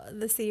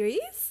the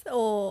series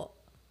or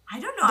I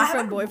don't know.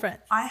 different boyfriend?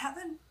 I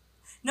haven't.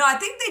 No, I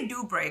think they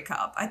do break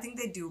up. I think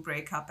they do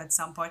break up at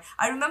some point.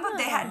 I remember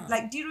they had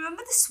like. Do you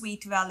remember the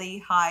Sweet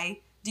Valley High?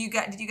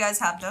 Did you guys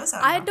have those? Or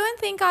I no? don't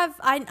think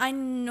I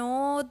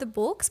know the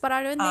books, but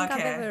I don't think I've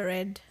Okay. ever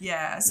read.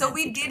 Yeah, so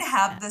we Nancy did Drew,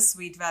 have yeah. the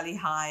Sweet Valley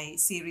High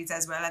series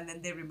as well, and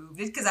then they removed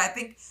it because I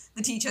think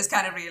the teachers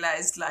kind of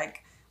realized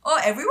like, oh,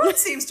 everyone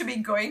seems to be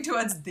going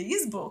towards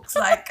these books.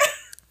 Like,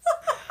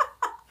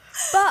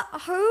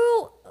 But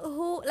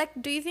who like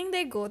do you think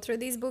they go through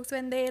these books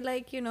when they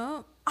like,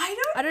 I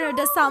I don't know,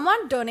 does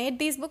someone donate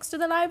these books to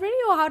the library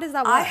or how does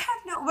that work? I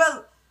have no.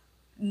 Well,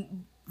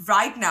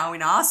 right now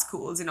in our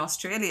schools in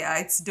Australia,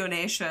 it's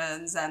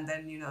donations, and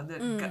then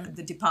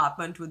the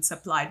department would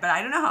supply it. But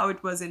I don't know how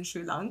it was in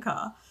Sri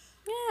Lanka.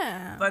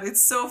 Yeah. But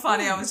it's so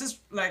funny. I was just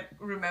like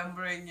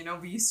remembering,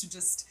 we used to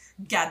just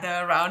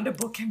gather around a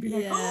book and be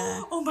like,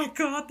 Yeah. oh my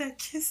God, they're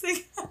kissing.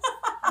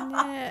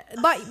 Yeah.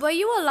 But were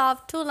you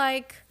allowed to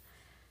like,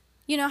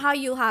 how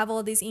you have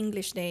all these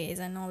English days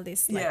and all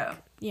these like,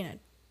 Yeah.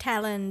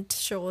 talent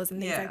shows and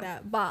things Yeah. like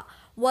that. But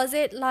was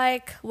it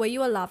like, were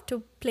you allowed to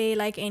play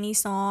like any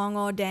song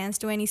or dance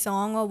to any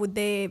song, or would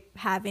they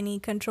have any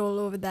control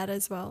over that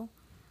as well?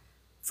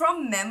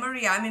 From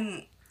memory, I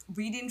mean,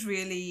 we didn't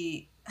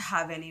really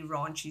have any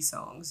raunchy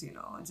songs,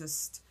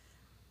 just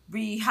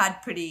we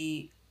had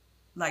pretty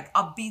like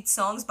upbeat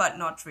songs, but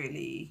not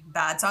really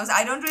bad songs.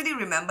 I don't really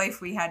remember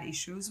if we had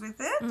issues with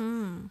it.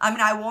 I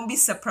mean, I won't be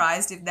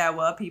surprised if there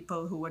were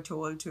people who were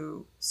told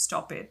to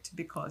stop it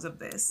because of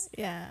this.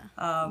 Yeah.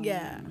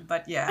 Yeah.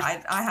 But yeah,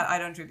 I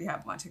don't really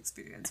have much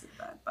experience with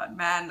that. But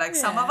man, like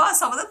some of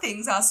the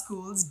things our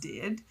schools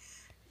did,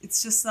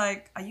 it's just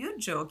like, are you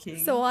joking?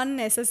 So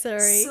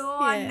unnecessary. So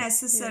Yeah,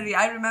 unnecessary.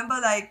 I remember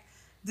like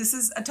this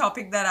is a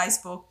topic that I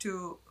spoke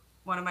to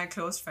one of my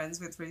close friends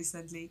with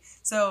recently.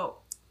 So,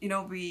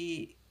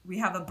 we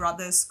have a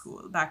brother's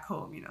school back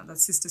home, the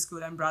sister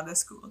school and brother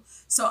school.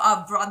 So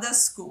our brother's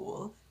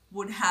school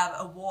would have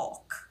a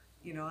walk,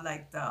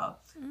 like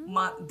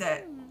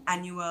the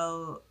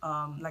annual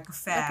like a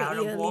fair Like a or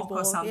a yearly walk or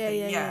walk.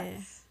 something. Yeah.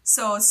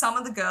 So some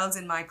of the girls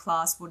in my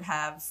class would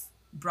have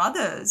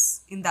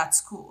brothers in that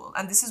school.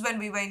 And this is when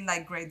we were in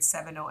like grade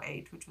 7 or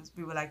 8,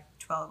 we were like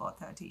 12 or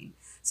 13.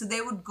 So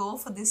they would go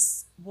for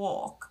this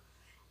walk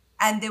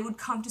and they would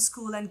come to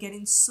school and get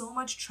in so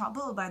much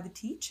trouble by the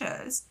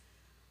teachers.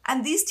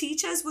 And these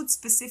teachers would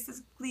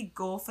specifically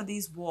go for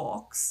these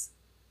walks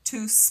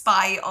to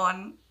spy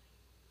on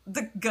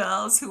the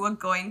girls who were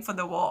going for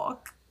the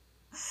walk.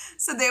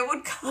 So they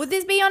would come. Would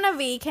this be on a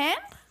weekend?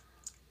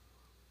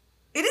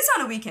 It is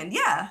on a weekend,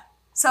 yeah.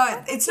 So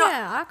it's not.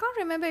 Yeah, I can't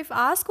remember if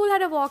our school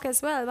had a walk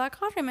as well, but I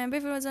can't remember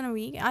if it was on a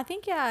week. I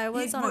think, yeah, it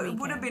was on a weekend.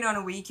 Would have been on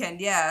a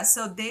weekend, yeah.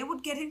 So they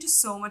would get into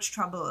so much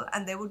trouble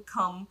and they would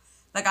come.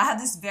 Like, I had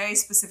this very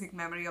specific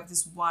memory of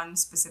this one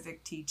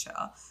specific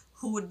teacher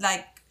who would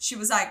she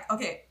was like,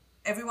 okay,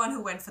 everyone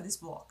who went for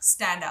this walk,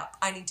 stand up.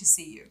 I need to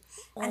see you.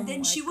 And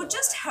then she would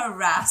just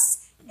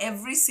harass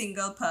every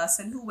single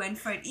person who went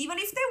for it, even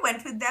if they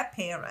went with their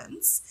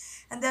parents.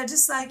 And they're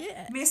just like,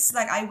 Yeah. Miss,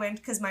 like, I went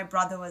because my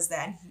brother was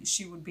there. And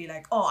she would be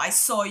like, oh, I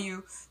saw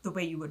you, the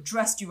way you were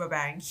dressed, you were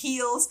wearing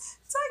heels.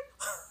 It's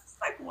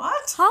like,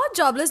 what? How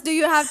jobless do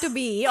you have to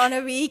be on a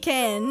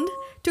weekend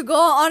to go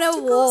on a To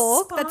go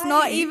walk that's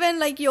not spy. even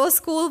like your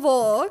school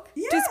walk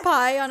to Yeah,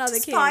 spy on other to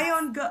kids? spy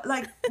on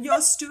like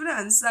your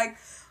students. Like,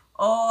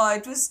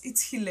 oh,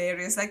 it's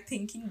hilarious. Like,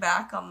 thinking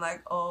back, I'm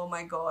like, oh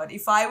my God,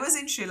 if I was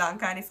in Sri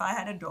Lanka and if I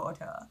had a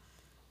daughter,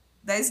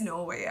 there's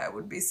no way I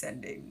would be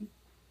sending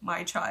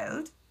my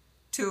child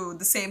to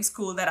the same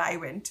school that I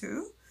went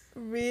to.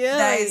 Really?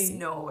 There is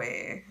no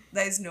way.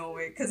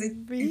 Because it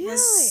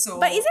was so.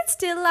 But is it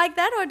still like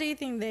that, or do you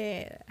think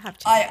they have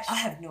I changed?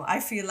 have no. I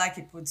feel like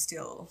it would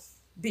still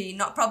be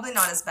probably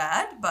not as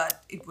bad,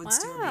 but it would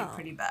still be Wow.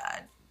 pretty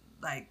bad.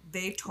 Like,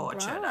 they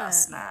tortured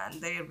us,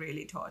 man. They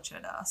really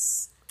tortured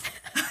us.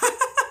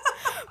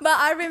 But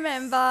I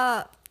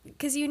remember,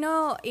 because in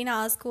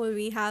our school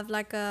we have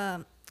like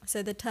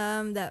so the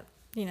term that,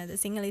 the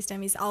Sinhalese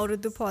term is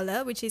Aurudu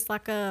Pola, which is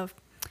like a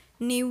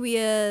New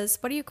Year's,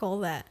 what do you call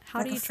that? How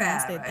Like do a you fair,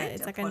 translate right? that?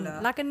 It's A pola.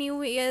 like a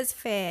New Year's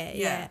fair,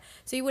 yeah. Yeah.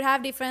 So you would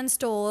have different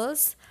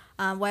stalls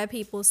where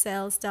people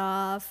sell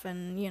stuff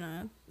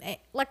and,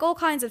 like all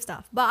kinds of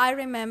stuff. But I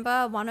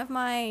remember one of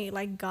my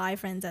like guy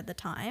friends at the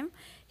time,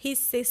 his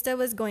sister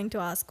was going to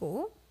our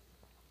school.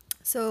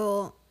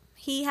 So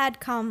he had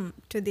come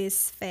to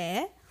this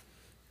fair,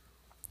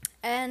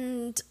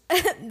 and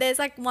there's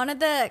like one of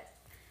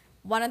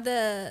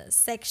the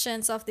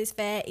sections of this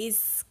fair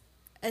is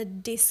a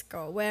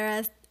disco,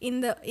 whereas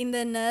in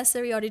the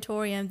nursery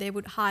auditorium they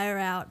would hire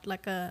out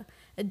like a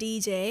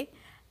DJ,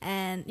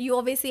 and you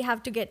obviously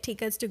have to get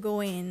tickets to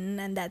go in,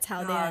 and that's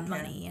how they earn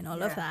money and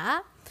all of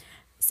that.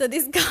 So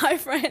this guy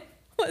friend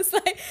was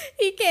like,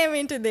 he came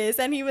into this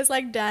and he was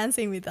like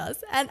dancing with us,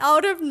 and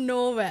out of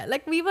nowhere,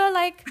 like we were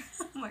like,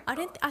 Oh my I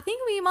God. think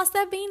we must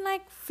have been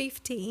like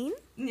 15.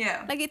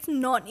 Yeah. Like it's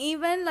not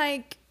even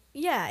like,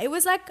 yeah, it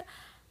was like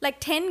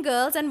 10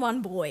 girls and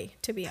one boy,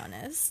 to be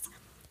honest.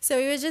 So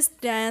we were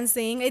just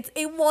dancing. It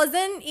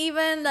wasn't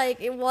even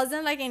like, it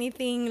wasn't like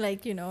anything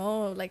like, you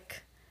know,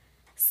 like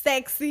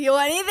sexy or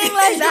anything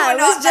like You that. were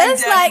It was not, like,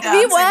 just like, we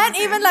dancing weren't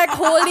with even him. like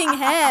holding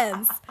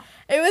hands.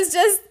 It was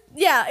just,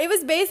 yeah, it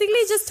was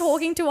basically just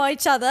talking to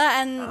each other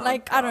and Oh,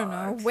 like, I don't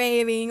know, God.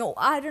 waving, or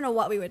I don't know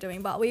what we were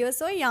doing, but we were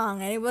so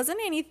young and it wasn't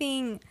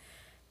anything,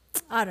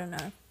 I don't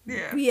know,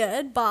 Yeah.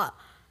 weird. But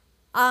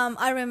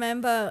I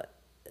remember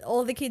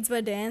all the kids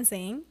were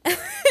dancing.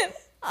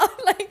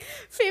 Like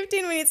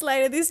 15 minutes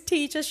later, this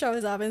teacher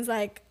shows up and is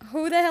like,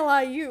 "Who the hell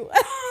are you?"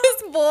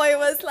 This boy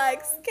was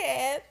like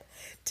scared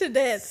to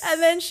death,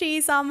 and then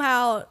she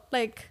somehow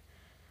like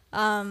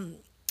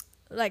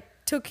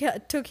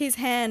took his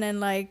hand and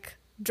like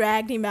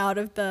dragged him out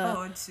of the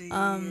Oh,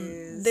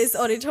 jeez. this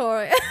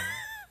auditorium.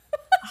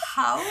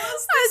 How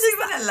was this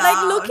even allowed?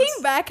 Like looking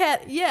back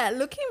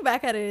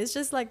at it, it's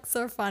just like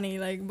so funny.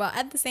 Like, but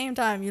at the same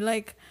time, you're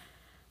like,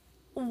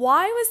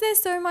 why was there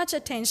so much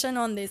attention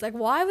on this? Like,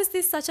 why was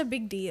this such a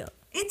big deal?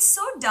 It's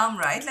so dumb,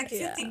 right? Like, if you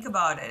Yeah. think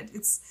about it,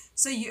 it's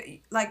so you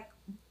like.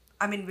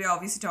 I mean, we're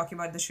obviously talking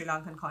about the Sri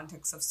Lankan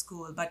context of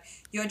school, but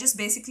you're just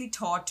basically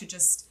taught to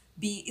just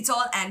be. It's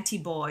all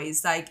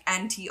anti-boys, like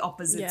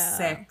anti-opposite Yeah.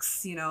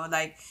 sex. You know,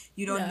 like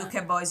you don't Yeah. look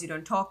at boys, you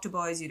don't talk to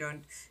boys, you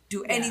don't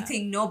do Yeah.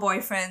 anything. No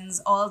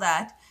boyfriends, all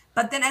that.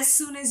 But then as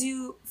soon as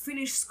you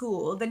finish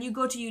school, then you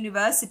go to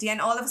university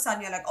and all of a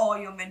sudden you're like, oh,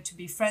 you're meant to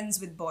be friends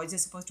with boys. You're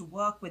supposed to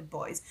work with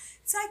boys.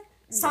 It's like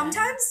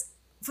sometimes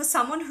for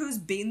someone who's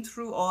been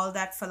through all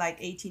that for like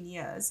 18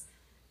 years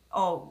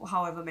or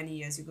however many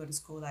years you go to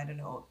school, I don't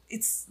know.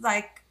 It's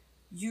like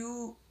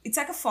it's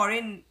like a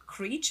foreign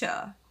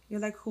creature. You're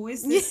like, who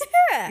is this?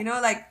 Yeah. You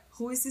know, like,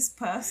 who is this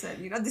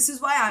person? You know, this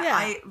is why Yeah.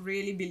 I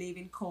really believe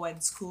in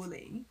co-ed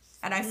schooling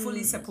and I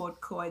fully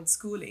support co-ed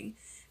schooling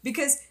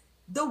because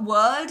the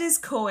world is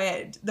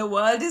co-ed. The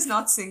world is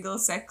not single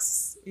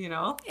sex, you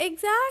know?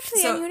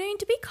 Exactly, So- and you need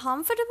to be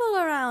comfortable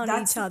around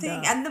That's each the other.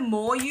 thing. And the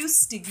more you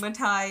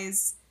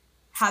stigmatize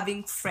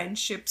having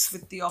friendships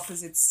with the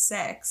opposite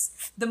sex,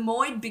 the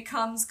more it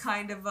becomes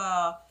kind of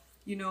a,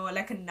 you know,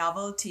 like a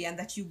novelty and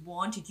that you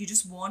want it. You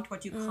just want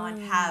what you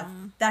can't have.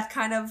 That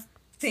kind of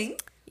thing.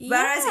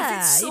 Whereas if Yeah,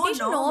 it's so you need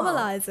to normal.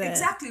 normalize it.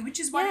 Exactly, which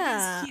is what it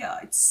Yeah. is here.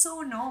 It's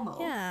so normal.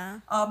 Yeah.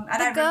 And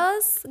The I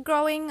girls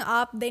growing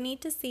up, they need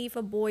to see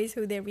for boys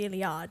who they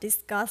really are.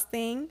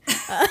 Disgusting,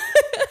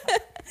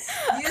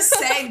 you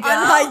say, girl.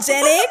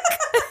 unhygienic.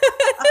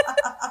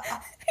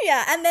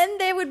 Yeah, and then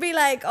they would be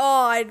like,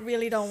 oh, I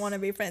really don't want to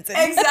be friends with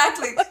you.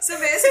 Exactly. So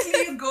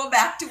basically, you go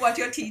back to what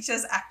your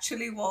teachers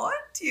actually want,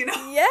 you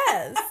know?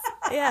 Yes.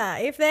 Yeah.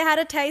 If they had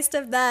a taste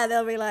of that,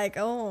 they'll be like,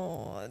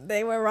 oh,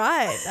 they were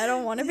right. I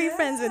don't want to be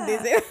friends with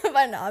these.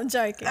 But no, I'm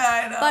joking.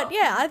 I know. But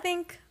yeah, I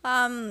think,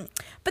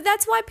 but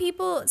that's why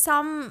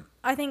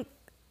I think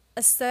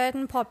a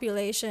certain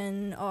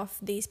population of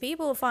these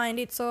people find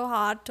it so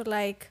hard to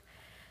like,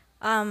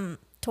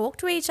 talk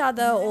to each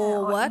other or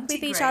or work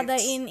with each other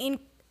integrate.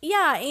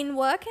 in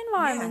work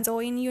environments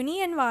or in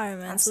uni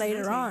environments later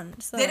Absolutely. on.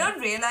 So They don't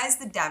realize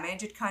the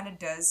damage it kind of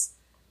does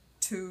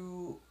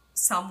to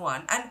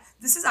someone. And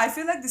I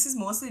feel like this is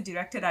mostly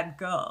directed at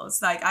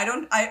girls. Like,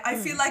 I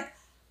feel like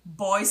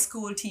boys'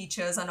 school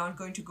teachers are not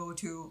going to go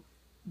to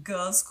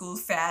girls' school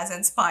fairs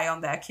and spy on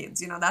their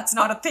kids. You know, that's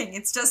not a thing.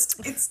 It's just,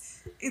 you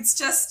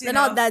they're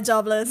know, not that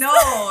jobless. No,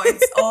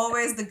 it's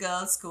always the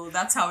girls' school.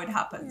 That's how it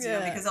happens, you know,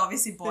 Yeah. because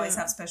obviously boys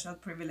Yeah. have special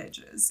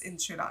privileges in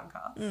Sri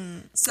Lanka.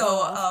 Oh, So,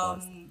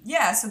 of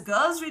course. so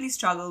girls really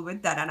struggle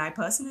with that. And I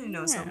personally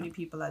know so many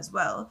people as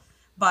well.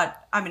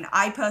 But I mean,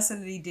 I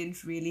personally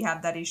didn't really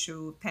have that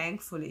issue,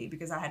 thankfully,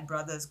 because I had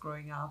brothers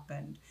growing up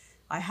and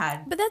I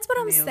had. But that's what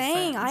I'm male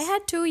saying. I friends.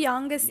 had two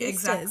younger sisters.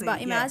 Exactly, But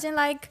yeah. imagine,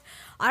 like,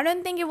 I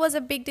don't think it was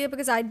a big deal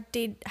because I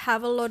did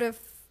have a lot of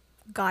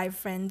guy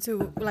friends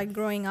who, like,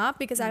 growing up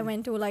because I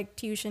went to, like,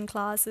 tuition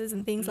classes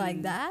and things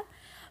like that.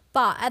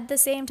 But at the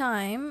same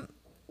time,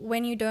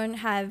 when you don't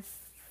have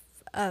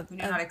When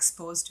you're not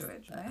exposed to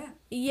it, right?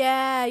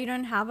 yeah, you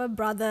don't have a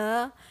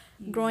brother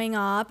growing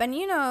up, and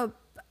you know,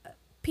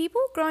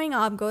 people growing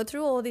up go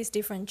through all these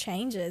different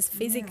changes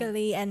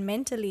physically and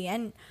mentally,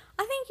 and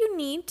I think you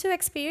need to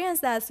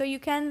experience that so you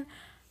can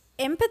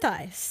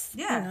empathize.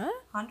 Yeah, you know,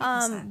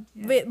 100%,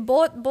 yeah. with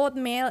both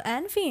male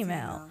and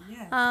female,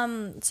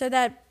 Female, so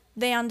that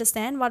they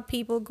understand what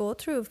people go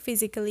through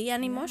physically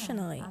and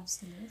emotionally.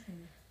 Absolutely.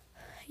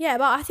 Yeah,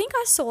 but I think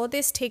I saw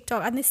this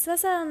TikTok, and this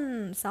was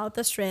South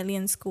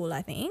Australian school,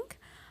 I think,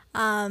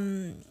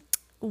 um,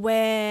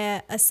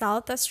 where a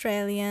South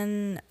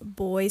Australian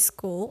boys'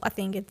 school, I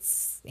think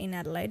it's in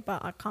Adelaide, but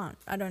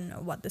I don't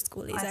know what the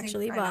school is I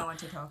actually, think I but know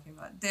what you're talking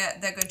about.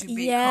 They're going to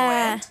be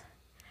yeah. co-ed.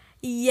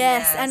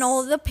 Yes, and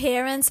all Yes. the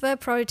parents were I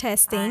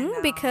protesting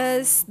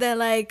because know. they're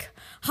like,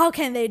 how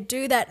can they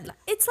do that?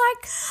 It's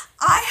like,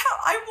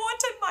 I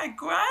wanted my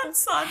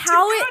grandson to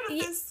how go it to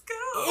this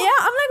school. yeah,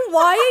 I'm like,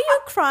 why are you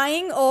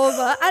crying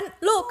over? And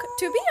look,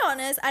 to be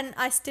honest, and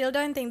I still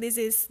don't think this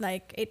is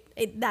like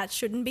it that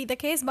shouldn't be the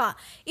case, but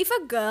if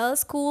a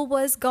girls' school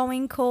was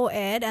going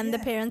co-ed and the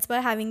Yeah. parents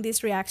were having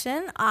this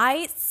reaction,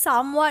 I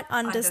somewhat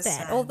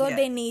understand. Although Yeah.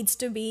 they need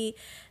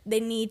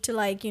to,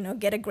 like,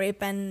 get a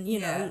grip and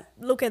Yeah.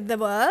 look at the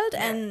world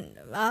Yeah.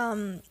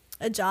 and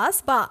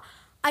adjust, but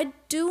I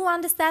do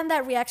understand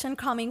that reaction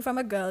coming from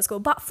a girls' school,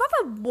 but from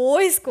a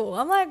boys' school,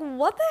 I'm like,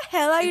 what the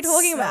hell are you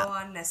talking so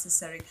about?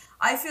 unnecessary.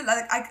 I feel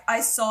like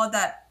I saw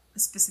that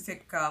specific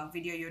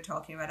video you're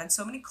talking about, and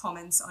so many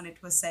comments on it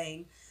were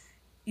saying,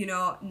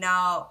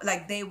 now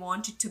like they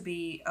want it to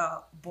be a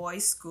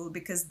boys' school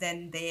because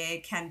then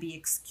they can be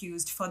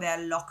excused for their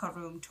locker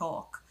room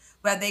talk,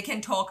 where they can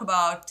talk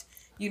about,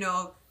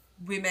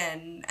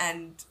 women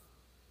and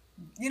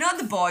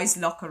the boys'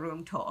 locker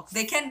room talk.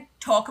 They can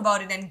talk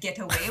about it and get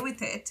away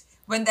with it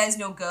when there's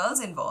no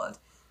girls involved.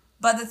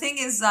 But the thing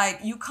is, like,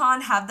 you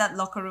can't have that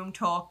locker room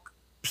talk,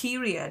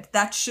 period.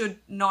 That should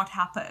not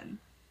happen.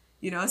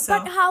 So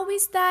But how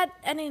is that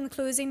an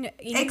inclusive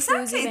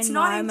it's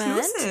not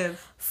environment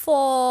inclusive.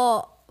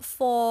 for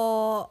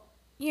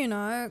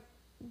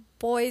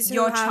boys who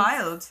Your have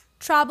child.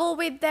 trouble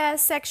with their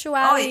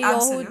sexuality or who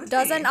absolutely.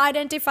 doesn't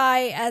identify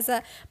as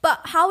a, but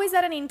how is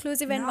that an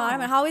inclusive No.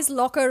 environment? How is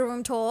locker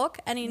room talk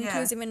an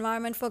inclusive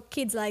environment for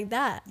kids like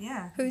that?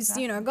 Yeah, Who's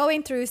exactly.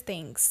 going through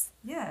things?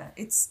 Yeah,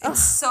 it's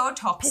so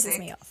toxic. Pisses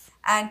me off.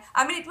 And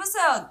I mean,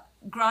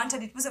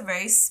 granted, it was a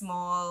very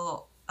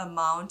small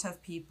amount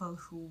of people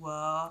who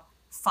were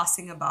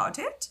fussing about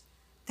it,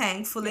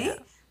 thankfully. Yeah.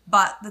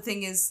 But the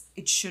thing is,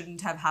 it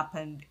shouldn't have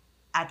happened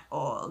at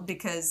all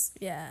because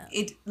Yeah.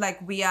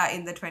 we are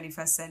in the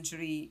 21st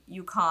century.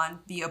 You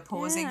can't be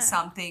opposing Yeah.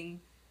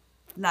 something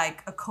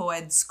like a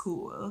co-ed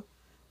school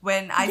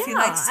when I feel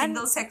like Yeah, and-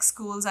 single sex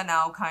schools are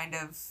now kind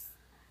of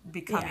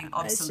becoming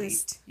Yeah, it's obsolete,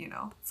 just-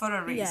 for a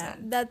Yeah,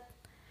 reason.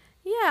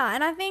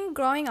 and I think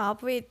growing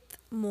up with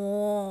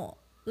more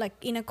like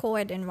in a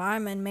co-ed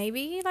environment,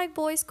 maybe like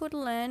boys could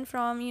learn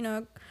from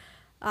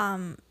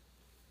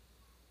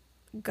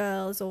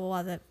girls or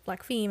other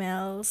like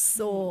females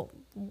or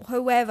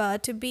whoever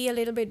to be a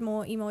little bit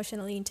more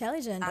emotionally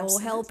intelligent or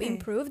help Absolutely.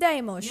 improve their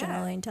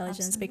emotional Yeah,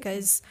 intelligence absolutely.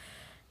 because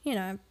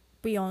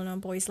we all know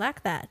boys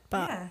lack that,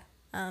 but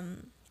Yeah,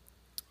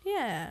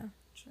 yeah.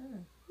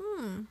 true.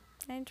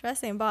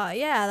 Interesting, but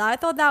yeah, I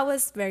thought that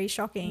was very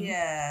shocking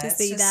Yeah, to it's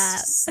see just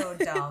that. so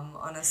dumb,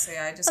 honestly.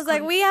 I just I was like,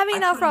 couldn't- we have I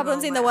enough couldn't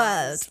problems roll in my the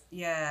eyes. world.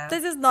 Yeah.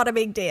 This is not a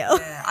big deal.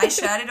 Yeah, I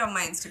shared it on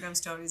my Instagram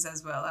stories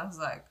as well. I was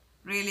like,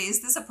 really,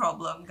 is this a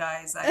problem,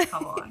 guys? Like,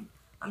 come on.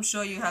 I'm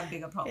sure you have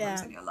bigger problems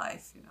Yeah. in your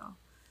life,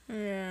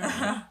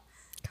 Yeah.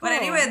 But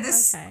anyway,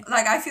 Okay.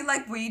 I feel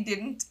like we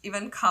didn't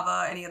even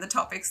cover any of the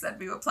topics that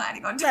we were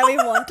planning on That we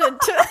wanted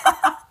to.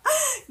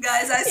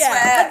 Guys, I Yeah,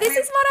 swear. but this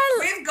is what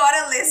We've got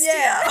a list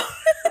Yeah. here.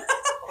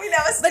 We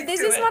never stick But this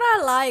to is it. what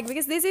I like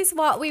because this is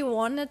what we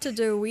wanted to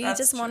do. We That's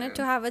just wanted true.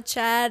 to have a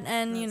chat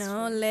and, That's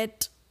true.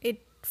 let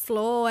it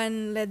flow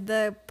and let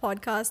the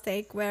podcast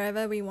take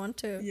wherever we want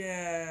to.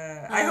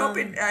 Yeah. I hope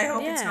it's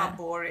yeah. not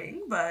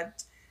boring,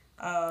 but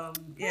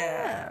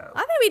yeah. I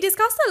think we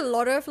discussed a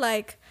lot of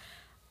like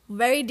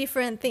very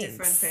different things.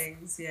 Different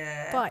things,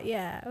 yeah. But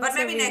yeah, it But was a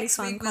maybe really next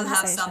fun week we'll have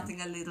conversation.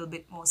 something a little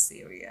bit more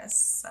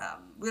serious.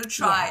 We'll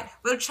try.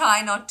 We'll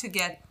try not to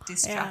get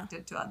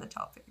distracted to other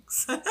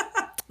topics.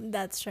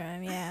 That's true.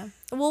 Yeah,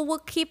 we'll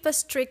keep a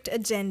strict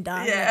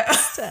agenda. Yeah.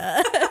 Next,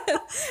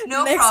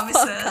 No next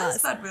promises,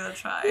 podcast. but we'll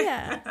try.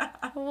 Yeah,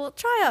 we'll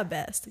try our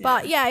best.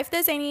 But yeah, if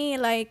there's any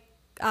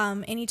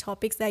any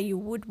topics that you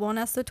would want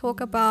us to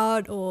talk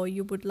about or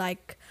you would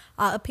like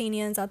our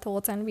opinions, our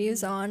thoughts and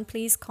views on,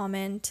 please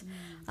comment.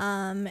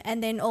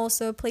 And then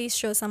also please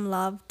show some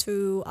love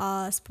to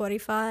our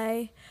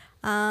Spotify,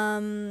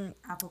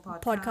 Apple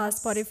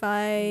podcast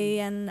Spotify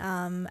and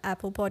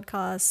Apple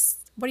Podcasts.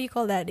 What do you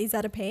call that? Is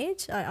that a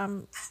page? I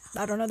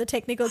don't know the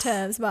technical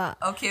terms, but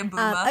Okay,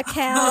 boomer.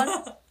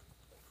 account.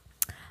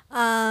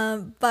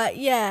 But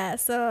yeah,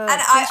 so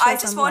And please show I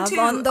just some want love to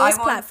on those I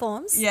want-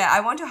 platforms. Yeah, I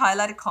want to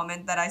highlight a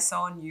comment that I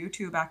saw on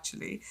YouTube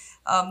actually.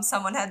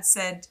 Someone had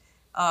said,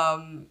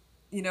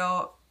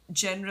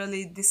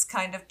 generally this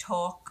kind of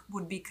talk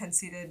would be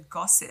considered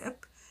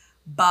gossip,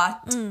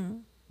 but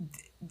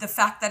the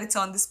fact that it's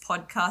on this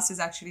podcast is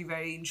actually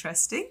very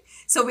interesting.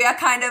 So we are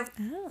kind of,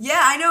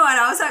 yeah, I know. And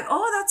I was like,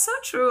 oh, that's so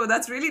true.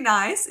 That's really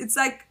nice. It's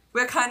like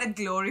we're kind of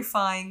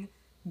glorifying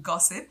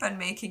gossip and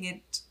making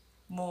it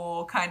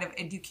more kind of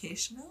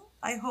educational,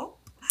 I hope.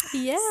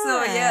 Yeah.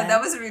 So yeah, that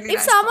was a really If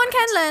nice someone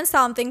comment. can learn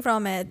something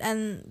from it,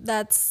 and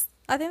that's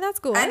I think that's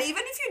good. And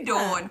even if you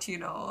don't, you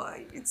know,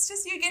 it's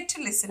just you get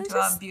to listen to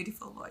our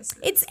beautiful voices.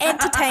 It's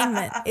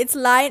entertainment. It's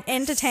light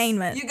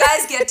entertainment. You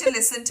guys get to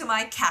listen to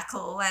my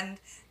cackle and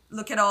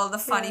look at all the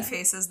funny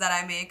faces that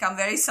I make. I'm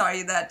very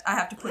sorry that I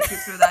have to put you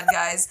through that,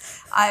 guys.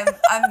 I'm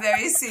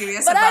very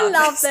serious But about I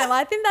love this. them.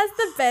 I think that's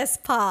the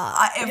best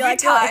part. Every Your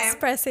time,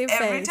 expressive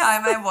every face.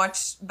 time I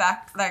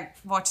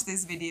watch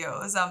these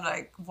videos, I'm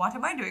like, what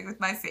am I doing with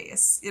my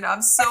face? You know,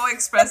 I'm so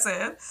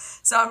expressive.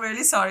 So I'm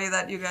really sorry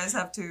that you guys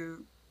have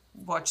to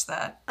watch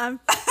that.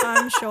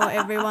 I'm sure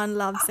everyone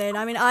loves it.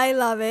 I mean, I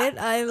love it.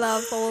 I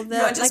love all the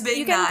You're just like being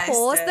you can nice,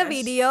 pause the Desh.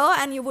 video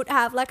and you would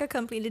have like a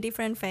completely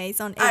different face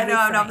on I every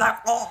know, and I'm frame. like,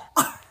 oh.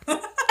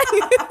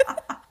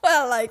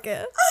 Well, I like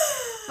it.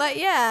 But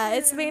yeah,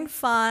 it's been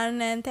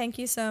fun and thank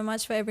you so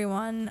much for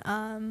everyone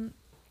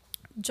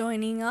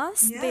joining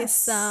us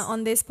Yes.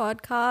 on this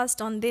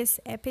podcast, on this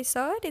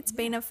episode. It's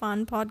been a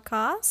fun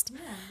podcast.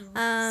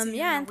 We'll see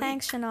you in a And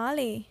thanks week.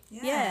 Shanali.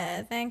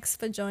 Yeah. Thanks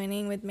for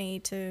joining with me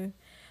to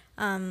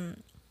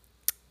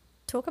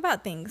talk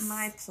about things.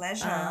 My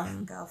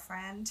pleasure,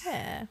 girlfriend.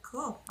 Yeah.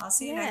 Cool. I'll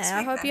see you next Yeah,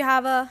 week. I hope then. you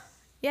have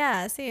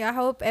I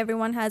hope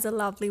everyone has a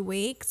lovely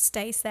week.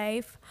 Stay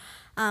safe,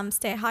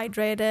 stay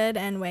hydrated,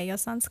 and wear your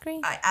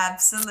sunscreen.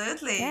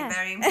 Absolutely. Yeah.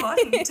 Very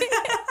important.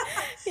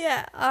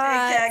 Yeah, all Take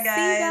right. care,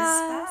 See you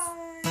guys. Bye.